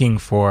are looking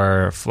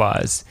for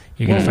flaws,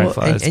 you're going to find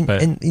flaws.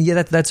 And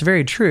that's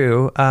very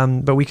true.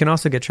 But we can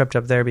also get tripped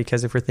up there,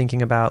 because if we're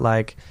thinking about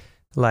like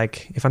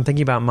if I'm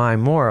thinking about my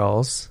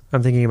morals,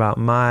 I'm thinking about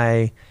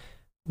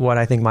what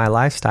I think my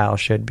lifestyle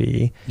should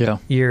be. Yeah.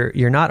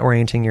 You're not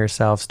orienting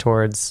yourselves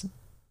towards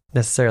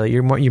necessarily.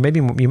 You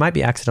might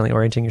be accidentally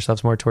orienting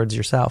yourselves more towards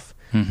yourself.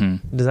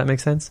 Mm-hmm. Does that make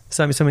sense?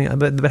 So I'm assuming,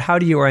 but how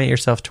do you orient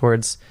yourself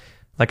towards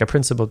like a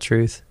principled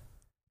truth?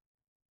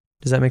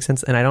 Does that make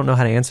sense? And I don't know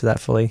how to answer that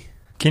fully.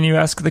 Can you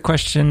ask the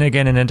question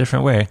again in a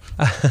different way?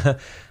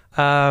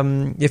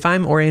 If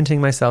I'm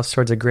orienting myself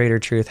towards a greater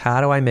truth, how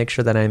do I make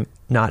sure that I'm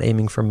not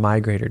aiming for my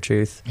greater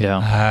truth? Yeah.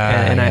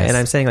 And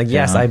I'm saying like,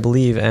 yes, I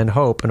believe and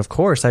hope. And of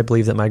course I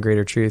believe that my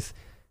greater truth,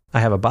 I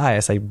have a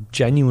bias. I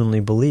genuinely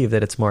believe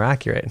that it's more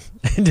accurate.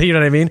 Do you know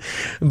what I mean?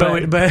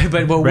 But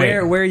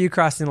right. where are you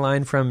crossing the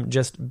line from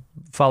just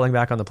falling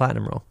back on the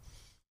platinum rule?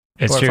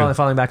 It's true.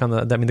 Falling back on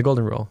the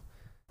golden rule.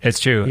 It's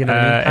true. You know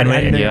what I mean?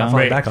 And you're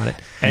falling back on it.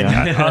 And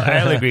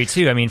I'll agree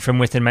too. I mean, from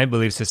within my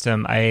belief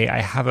system, I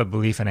have a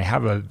belief and I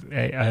have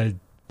a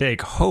big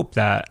hope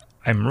that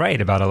I'm right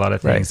about a lot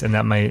of things, and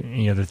that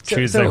the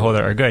truths I hold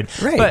are good.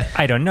 Right. But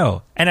I don't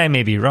know, and I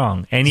may be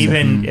wrong. And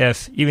even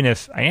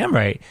if I am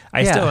right,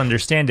 I still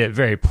understand it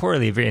very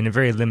poorly, in a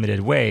very limited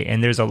way.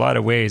 And there's a lot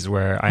of ways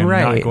where I'm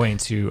not going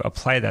to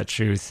apply that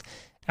truth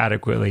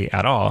adequately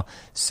at all.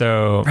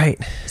 So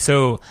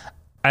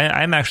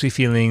I'm actually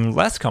feeling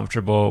less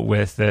comfortable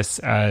with this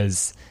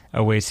as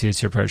a way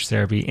to approach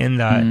therapy, in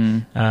that,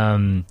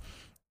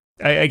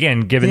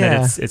 again, given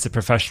that it's a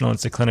professional,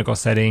 it's a clinical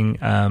setting,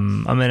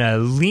 I'm going to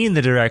lean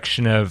the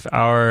direction of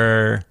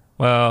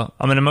well,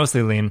 I'm going to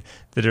mostly lean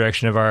the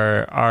direction of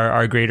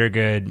our greater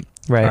good.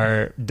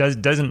 Right.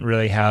 Doesn't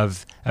really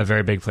have a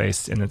very big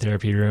place in the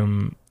therapy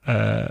room.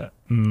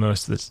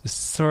 Most of the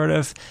sort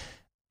of,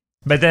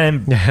 but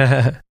then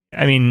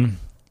I mean,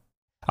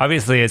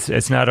 obviously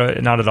it's not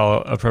at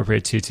all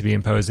appropriate to be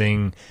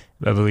imposing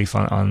a belief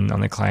on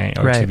the client,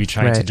 or to be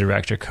trying to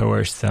direct or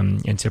coerce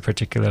them into a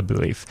particular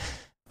belief.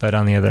 But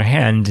on the other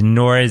hand,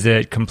 nor is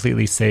it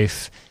completely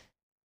safe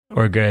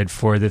or good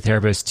for the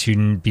therapist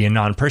to be a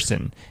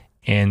non-person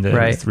in the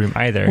room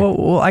either.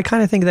 Well, I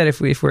kind of think that if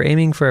we're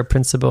aiming for a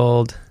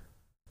principled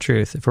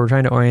truth, if we're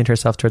trying to orient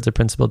ourselves towards a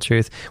principled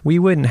truth, we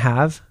wouldn't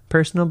have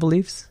personal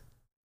beliefs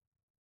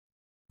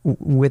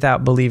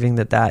without believing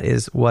that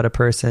is what a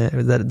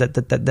person,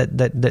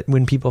 that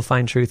when people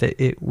find truth,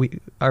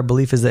 our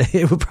belief is that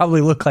it would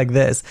probably look like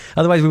this.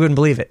 Otherwise we wouldn't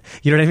believe it.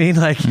 You know what I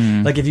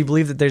mean? Like if you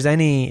believe that there's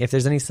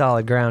any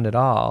solid ground at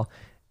all,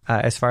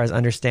 as far as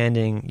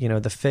understanding,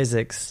 the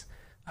physics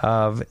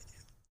of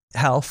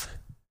health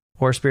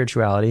or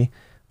spirituality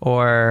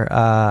or,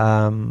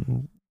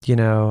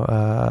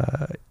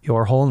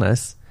 your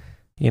wholeness,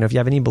 if you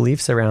have any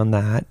beliefs around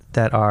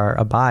that are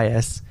a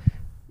bias,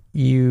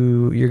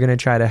 you're going to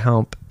try to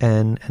help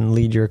and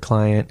lead your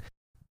client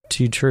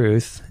to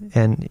truth,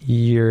 and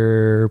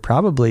you're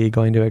probably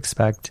going to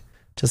expect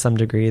to some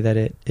degree that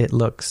it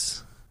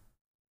looks,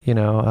 I don't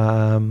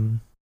know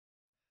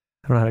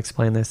how to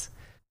explain this.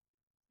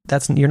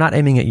 You're not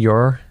aiming at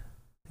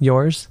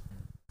yours,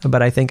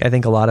 but I think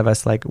a lot of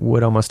us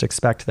would almost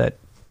expect that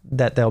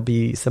there'll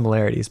be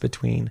similarities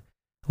between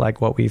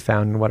what we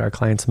found and what our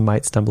clients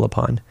might stumble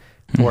upon,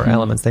 or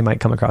elements they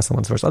might come across in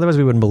one's source. Otherwise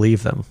we wouldn't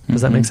believe them.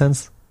 Does that make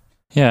sense?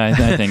 Yeah,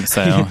 I think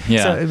so.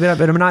 Yeah.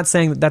 But I'm not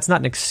saying that's not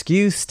an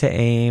excuse to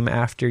aim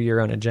after your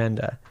own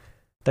agenda.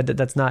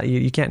 That's not,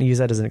 you can't use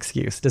that as an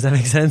excuse. Does that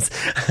make sense?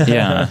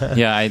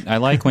 Yeah. I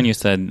like when you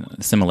said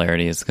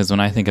similarities, because when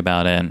I think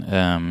about it,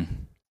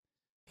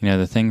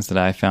 the things that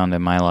I found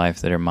in my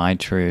life that are my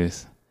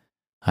truth,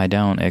 I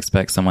don't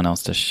expect someone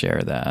else to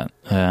share that.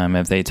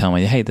 If they tell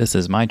me, hey, this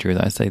is my truth,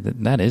 I say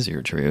that is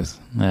your truth.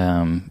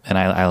 And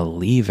I'll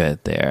leave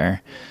it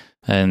there.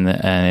 And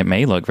it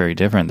may look very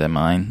different than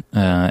mine.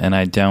 And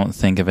I don't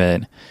think of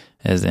it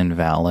as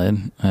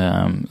invalid.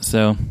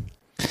 So,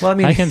 well, I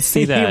mean, I can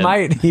see that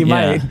he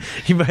might,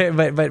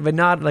 but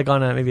not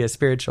on maybe a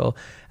spiritual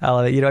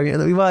element.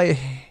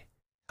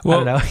 I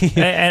don't know.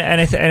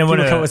 and I want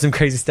to come with some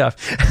crazy stuff.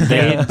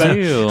 They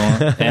do,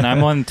 and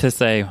I'm one to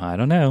say I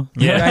don't know.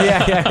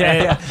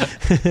 Yeah.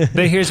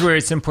 But here's where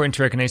it's important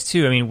to recognize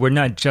too. I mean, we're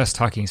not just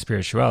talking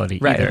spirituality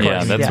either.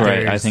 Yeah, that's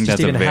right. I think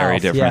that's a very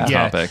different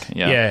topic.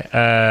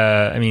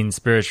 I mean,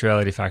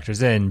 spirituality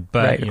factors in,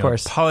 but of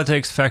course,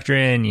 politics factor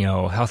in.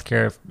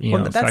 Healthcare,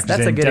 factors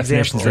in. A good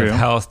definitions example. of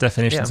health,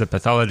 definitions of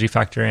pathology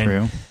factor in.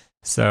 True.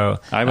 So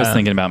I was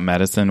thinking about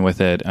medicine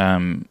with it,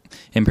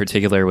 in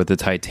particular with the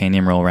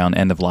titanium rule around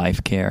end of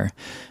life care.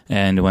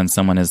 And when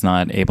someone is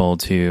not able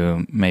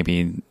to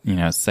maybe,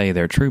 say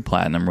their true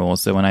platinum rule.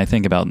 So when I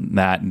think about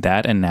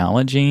that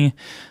analogy,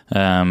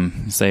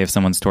 say if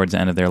someone's towards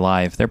the end of their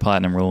life, their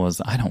platinum rule is,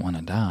 I don't want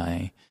to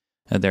die.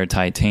 Their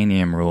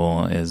titanium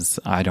rule is,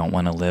 I don't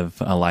want to live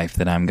a life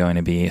that I'm going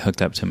to be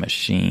hooked up to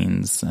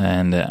machines,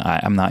 and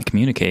I'm not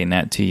communicating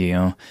that to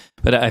you.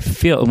 But I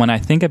feel, when I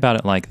think about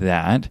it like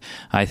that,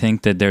 I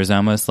think that there's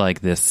almost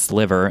like this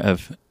sliver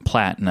of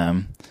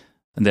platinum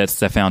that's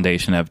the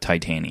foundation of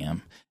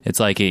titanium. It's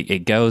like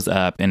it goes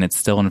up and it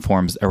still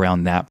informs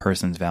around that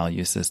person's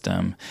value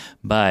system,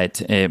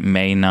 but it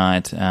may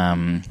not...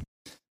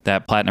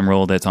 that platinum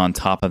rule that's on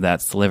top of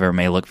that sliver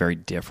may look very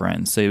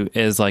different. So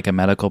as like a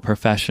medical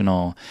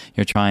professional,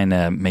 you're trying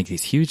to make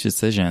these huge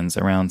decisions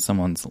around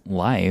someone's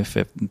life,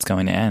 if it's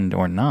going to end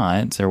or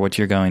not, or what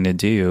you're going to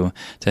do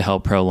to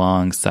help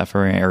prolong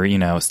suffering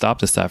or, stop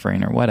the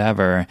suffering or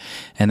whatever.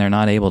 And they're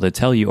not able to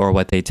tell you, or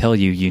what they tell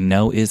you,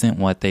 isn't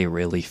what they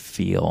really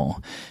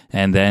feel.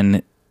 And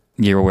then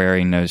you're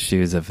wearing those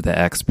shoes of the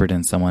expert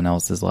in someone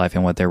else's life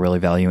and what they're really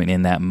valuing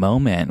in that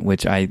moment,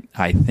 which I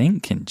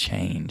think can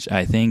change.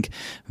 I think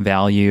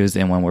values,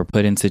 and when we're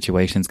put in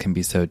situations, can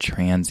be so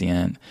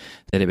transient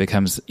that it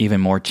becomes even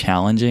more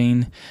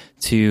challenging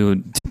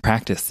to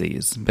practice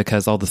these,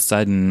 because all of a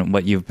sudden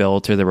what you've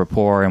built or the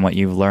rapport and what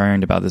you've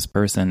learned about this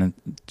person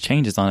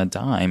changes on a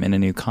dime in a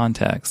new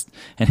context.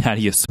 And how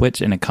do you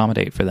switch and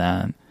accommodate for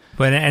that?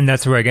 But, and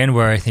that's where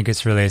I think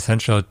it's really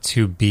essential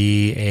to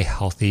be a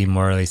healthy,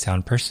 morally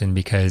sound person,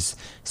 because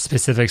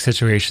specific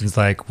situations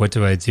like, what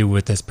do I do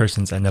with this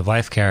person's end of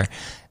life care?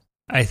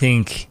 I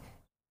think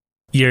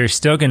you're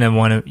still going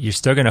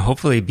to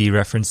hopefully be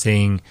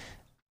referencing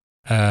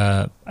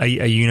a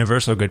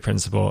universal good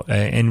principle.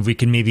 And we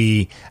can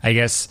maybe, I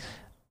guess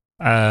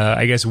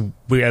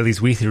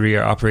we three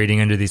are operating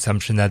under the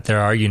assumption that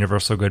there are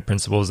universal good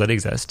principles that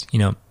exist.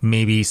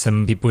 Maybe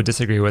some people would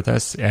disagree with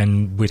us,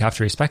 and we'd have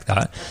to respect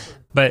that.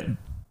 But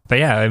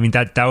yeah, I mean,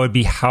 that would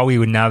be how we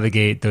would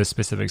navigate those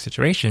specific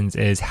situations,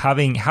 is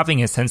having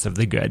a sense of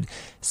the good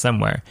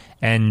somewhere,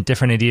 and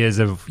different ideas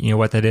of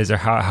what that is, or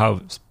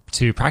how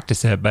to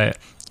practice it. But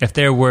if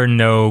there were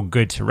no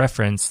good to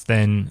reference,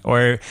 then,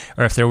 or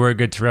if there were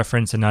good to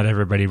reference and not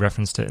everybody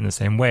referenced it in the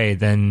same way,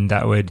 then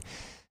that would,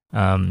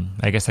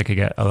 I guess I could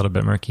get a little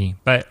bit murky.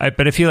 But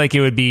I feel like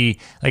it would be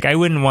like, I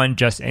wouldn't want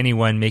just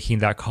anyone making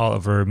that call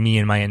over me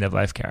and my end of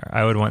life care.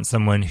 I would want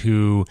someone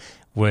who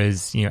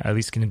was, at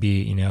least going to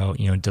be,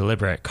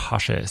 deliberate,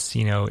 cautious,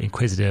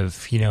 inquisitive,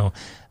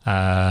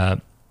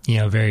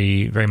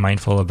 very, very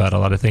mindful about a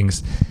lot of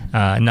things,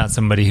 not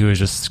somebody who is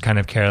just kind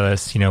of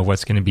careless,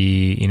 what's going to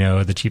be,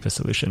 the cheapest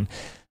solution.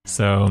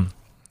 So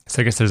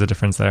I guess there's a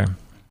difference there.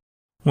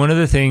 One of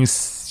the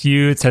things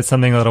you had said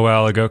something a little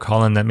while ago,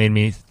 Colin, that made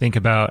me think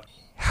about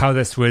how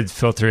this would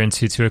filter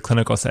into a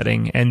clinical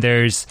setting. And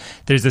there's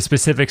the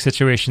specific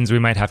situations we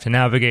might have to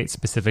navigate,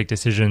 specific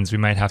decisions we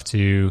might have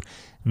to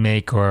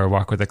make or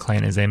walk with a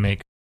client as they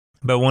make.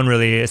 But one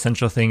really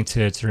essential thing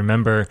to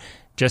remember,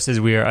 just as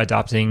we are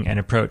adopting an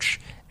approach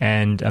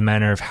and a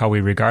manner of how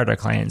we regard our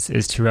clients,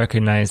 is to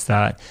recognize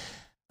that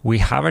we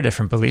have our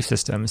different belief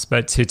systems,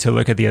 but to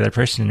look at the other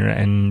person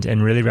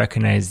and really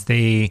recognize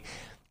that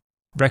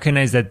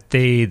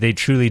they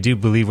truly do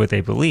believe what they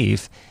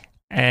believe,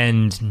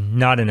 and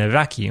not in a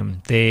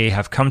vacuum. They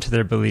have come to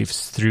their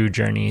beliefs through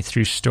journey,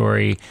 through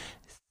story,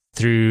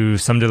 through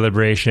some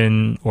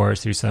deliberation, or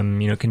through some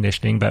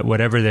conditioning. But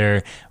whatever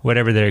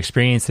their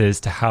experience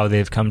is to how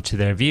they've come to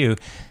their view,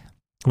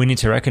 we need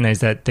to recognize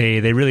that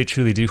they really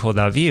truly do hold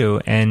that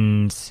view,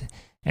 and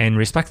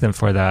respect them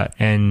for that,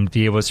 and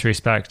be able to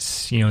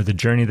respect the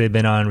journey they've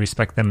been on,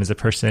 respect them as a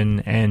person,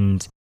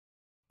 and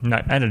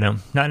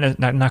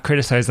not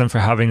criticize them for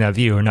having that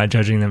view, or not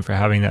judging them for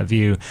having that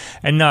view,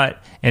 and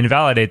not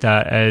invalidate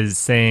that as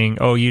saying,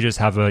 oh, you just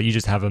have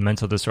a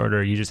mental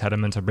disorder, you just had a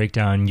mental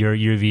breakdown, your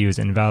view is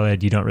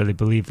invalid, you don't really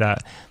believe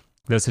that.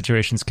 Those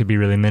situations could be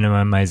really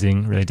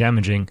minimizing, really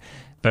damaging.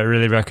 But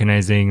really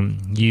recognizing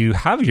you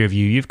have your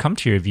view, you've come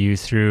to your view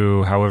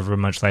through however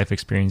much life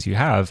experience you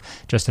have,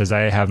 just as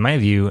I have my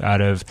view out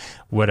of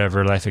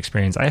whatever life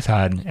experience I've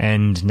had.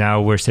 And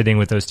now we're sitting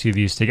with those two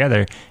views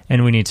together,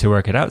 and we need to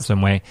work it out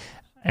some way.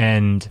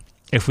 And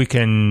if we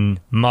can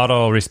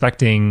model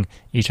respecting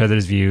each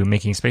other's view,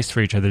 making space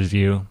for each other's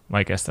view,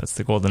 well, I guess that's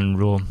the golden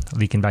rule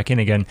leaking back in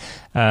again,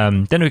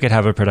 then we could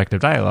have a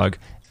productive dialogue.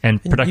 And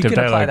productive you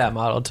can dialogue. Apply that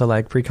model to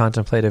like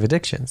pre-contemplative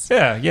addictions.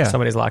 Yeah.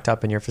 Somebody's locked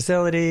up in your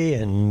facility,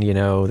 and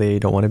they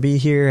don't want to be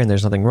here, and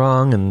there's nothing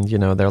wrong, and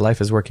their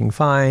life is working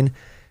fine,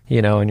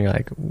 and you're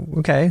like,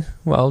 okay,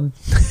 well,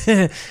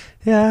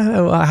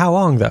 yeah, how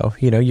long though?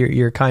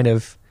 You're kind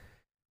of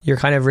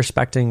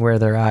respecting where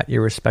they're at.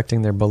 You're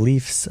respecting their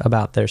beliefs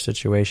about their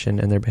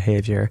situation and their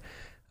behavior,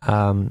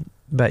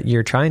 but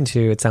you're trying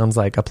to, it sounds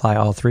like, apply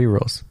all three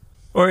rules.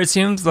 Or it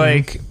seems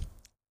like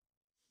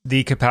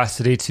the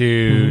capacity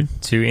to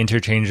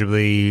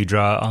interchangeably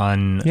draw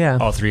on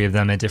all three of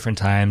them at different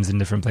times in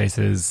different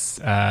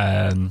places.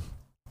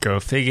 Go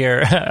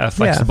figure. A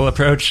flexible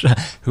approach.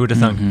 Who would have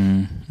thunk?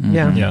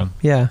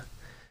 Yeah.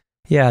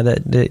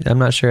 That I'm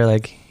not sure.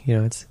 Like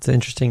it's an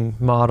interesting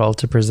model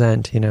to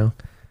present.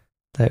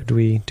 That do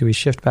we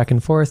shift back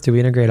and forth? Do we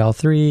integrate all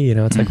three?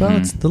 It's like, well,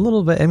 it's a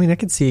little bit. I mean, I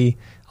could see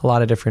a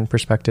lot of different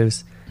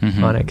perspectives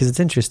on it, because it's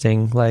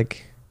interesting.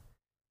 Like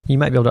you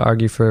might be able to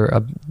argue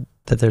for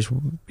that there's,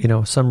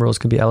 some rules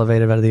could be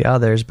elevated out of the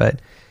others, but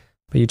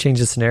you change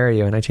the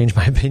scenario and I change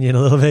my opinion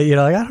a little bit,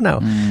 like, I don't know.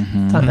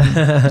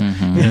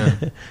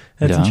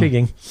 That's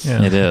intriguing.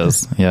 Yeah. It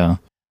is. Yeah.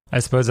 I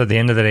suppose at the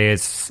end of the day,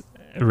 it's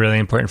really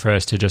important for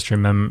us to just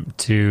remember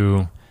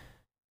to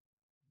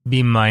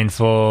be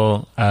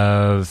mindful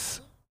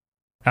of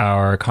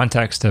our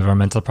context, of our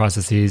mental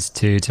processes,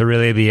 to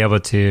really be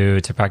able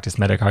to practice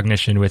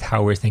metacognition with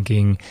how we're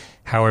thinking,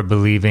 how we're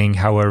believing,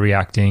 how we're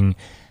reacting,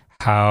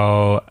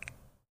 how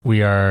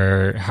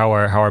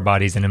our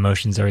bodies and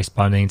emotions are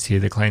responding to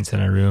the clients in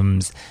our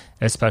rooms,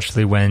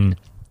 especially when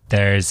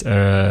there's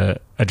a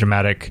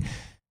dramatic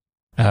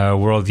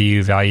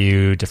worldview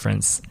value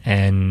difference.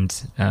 And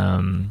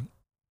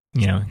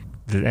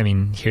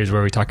here's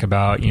where we talk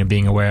about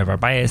being aware of our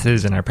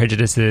biases and our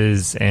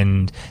prejudices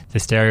and the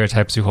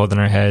stereotypes we hold in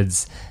our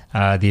heads,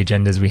 the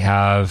agendas we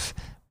have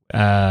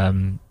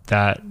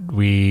that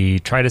we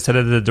try to set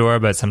at the door,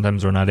 but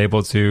sometimes we're not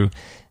able to.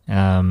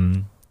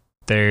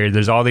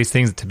 There's all these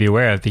things to be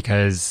aware of,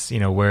 because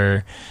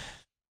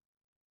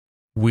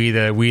we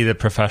the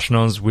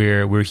professionals,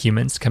 we're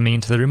humans coming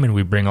into the room, and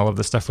we bring all of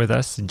the stuff with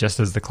us, just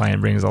as the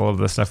client brings all of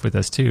the stuff with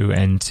us too.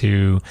 And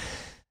to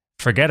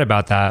forget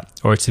about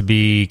that, or to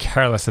be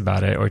careless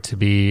about it, or to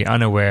be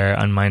unaware,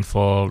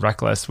 unmindful,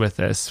 reckless with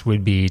this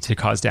would be to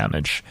cause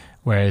damage.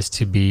 Whereas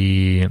to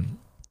be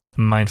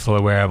mindful,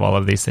 aware of all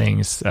of these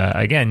things,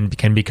 again,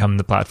 can become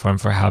the platform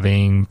for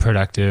having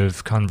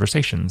productive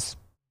conversations.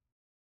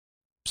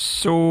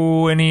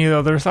 So any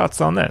other thoughts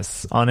on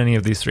this, on any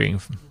of these three?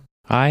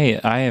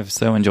 I have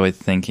so enjoyed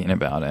thinking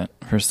about it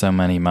for so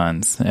many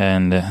months,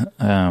 and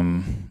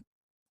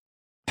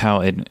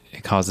how it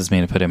causes me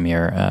to put a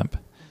mirror up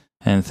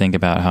and think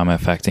about how I'm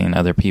affecting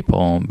other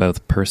people,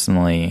 both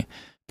personally,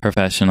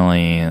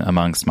 professionally,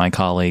 amongst my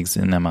colleagues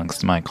and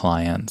amongst my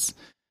clients.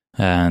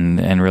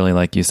 and really,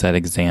 like you said,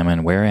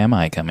 examine where am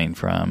I coming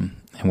from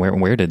and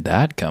where did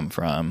that come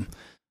from,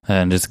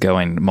 and just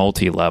going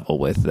multi-level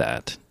with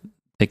that,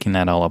 picking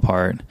that all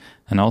apart,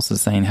 and also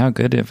saying how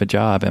good of a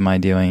job am I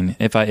doing.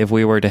 If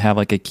we were to have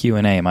like a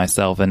Q&A,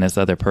 myself and this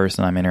other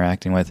person I'm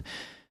interacting with,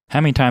 how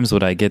many times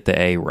would I get the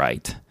A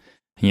right?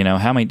 You know,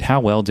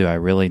 how well do I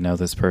really know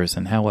this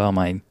person? How well am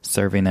I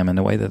serving them in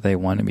the way that they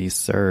want to be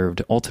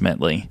served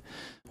ultimately,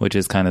 which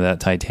is kind of that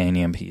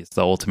titanium piece,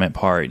 the ultimate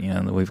part, you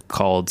know, that we've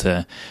called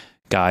to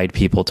guide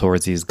people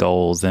towards these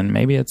goals. And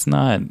maybe it's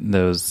not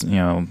those, you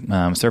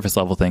know, surface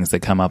level things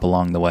that come up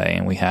along the way,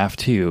 and we have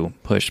to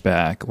push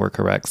back or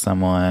correct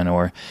someone,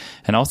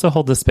 and also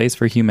hold the space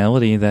for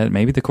humility that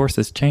maybe the course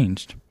has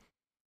changed,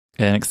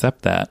 and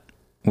accept that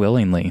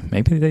willingly.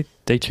 Maybe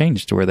they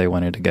changed to where they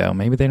wanted to go.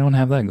 Maybe they don't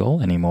have that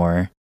goal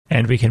anymore.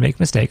 And we can make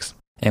mistakes.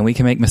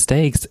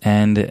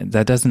 And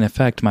that doesn't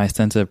affect my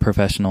sense of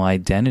professional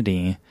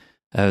identity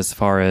as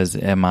far as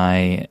am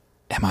I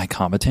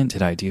competent?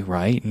 Did I do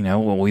right? You know,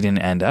 well, we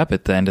didn't end up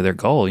at the end of their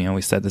goal. You know,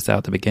 we set this out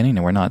at the beginning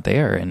and we're not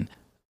there. And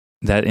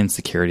that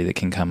insecurity that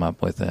can come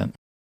up with it.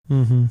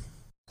 Mm-hmm.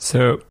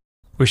 So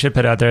we should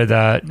put out there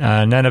that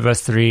none of us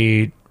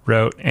three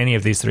wrote any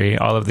of these three.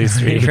 All of these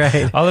three,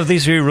 right. All of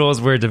these three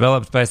rules were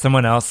developed by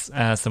someone else,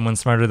 someone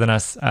smarter than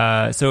us.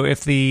 So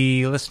if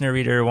the listener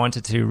reader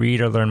wanted to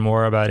read or learn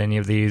more about any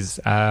of these,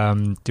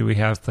 do we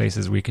have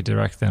places we could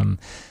direct them?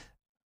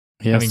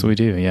 Yes, we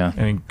do. Yeah.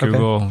 I mean,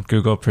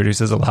 Google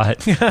produces a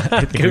lot. I'm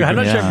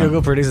not sure if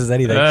Google produces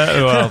anything.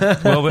 Well,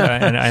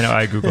 I know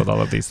I Googled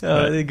all of these.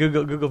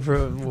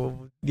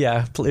 Google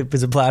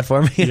is a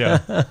platform.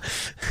 Yeah.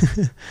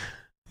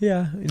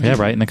 Yeah,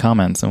 write in the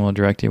comments and we'll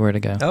direct you where to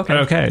go.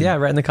 Okay. Yeah,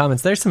 write in the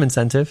comments. There's some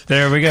incentive.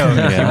 There we go.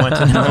 If you want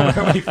to know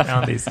where we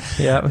found these,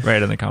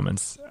 write in the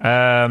comments.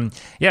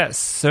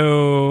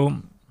 So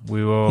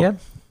we will... Yeah.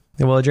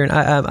 We'll adjourn.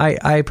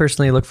 I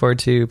personally look forward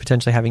to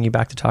potentially having you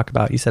back to talk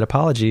about. You said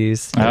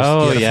apologies.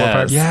 Oh,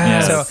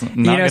 yes. So as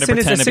soon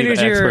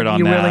as you're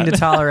willing to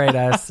tolerate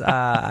us,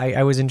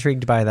 I was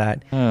intrigued by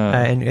that,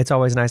 and it's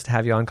always nice to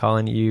have you on,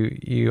 Colin.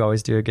 You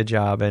always do a good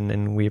job,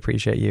 and we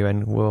appreciate you,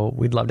 and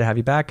we'd love to have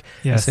you back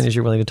as soon as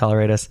you're willing to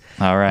tolerate us.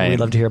 All right.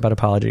 We'd love to hear about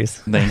apologies.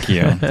 Thank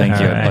you.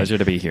 Thank you. Right. A pleasure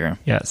to be here.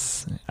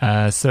 Yes.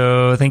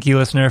 So thank you,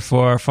 listener,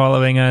 for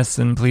following us,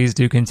 and please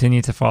do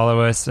continue to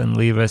follow us and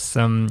leave us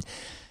some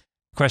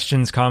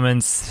questions,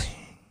 comments,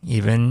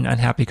 even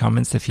unhappy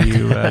comments if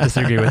you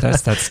disagree with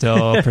us. That's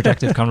still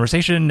productive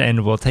conversation,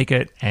 and we'll take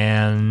it.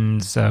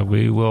 And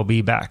we will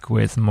be back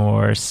with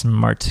more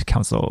Smart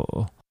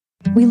Counsel.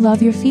 We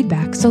love your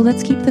feedback, so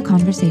let's keep the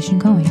conversation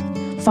going.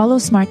 Follow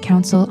Smart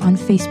Counsel on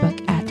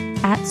Facebook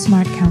at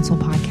Smart Counsel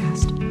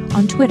Podcast,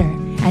 on Twitter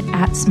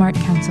at Smart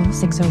Counsel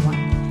 601,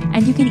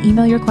 and you can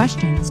email your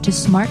questions to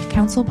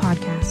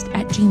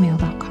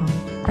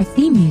smartcounselpodcast@gmail.com. Our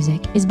theme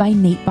music is by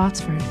Nate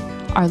Botsford.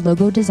 Our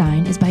logo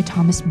design is by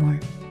Thomas Moore.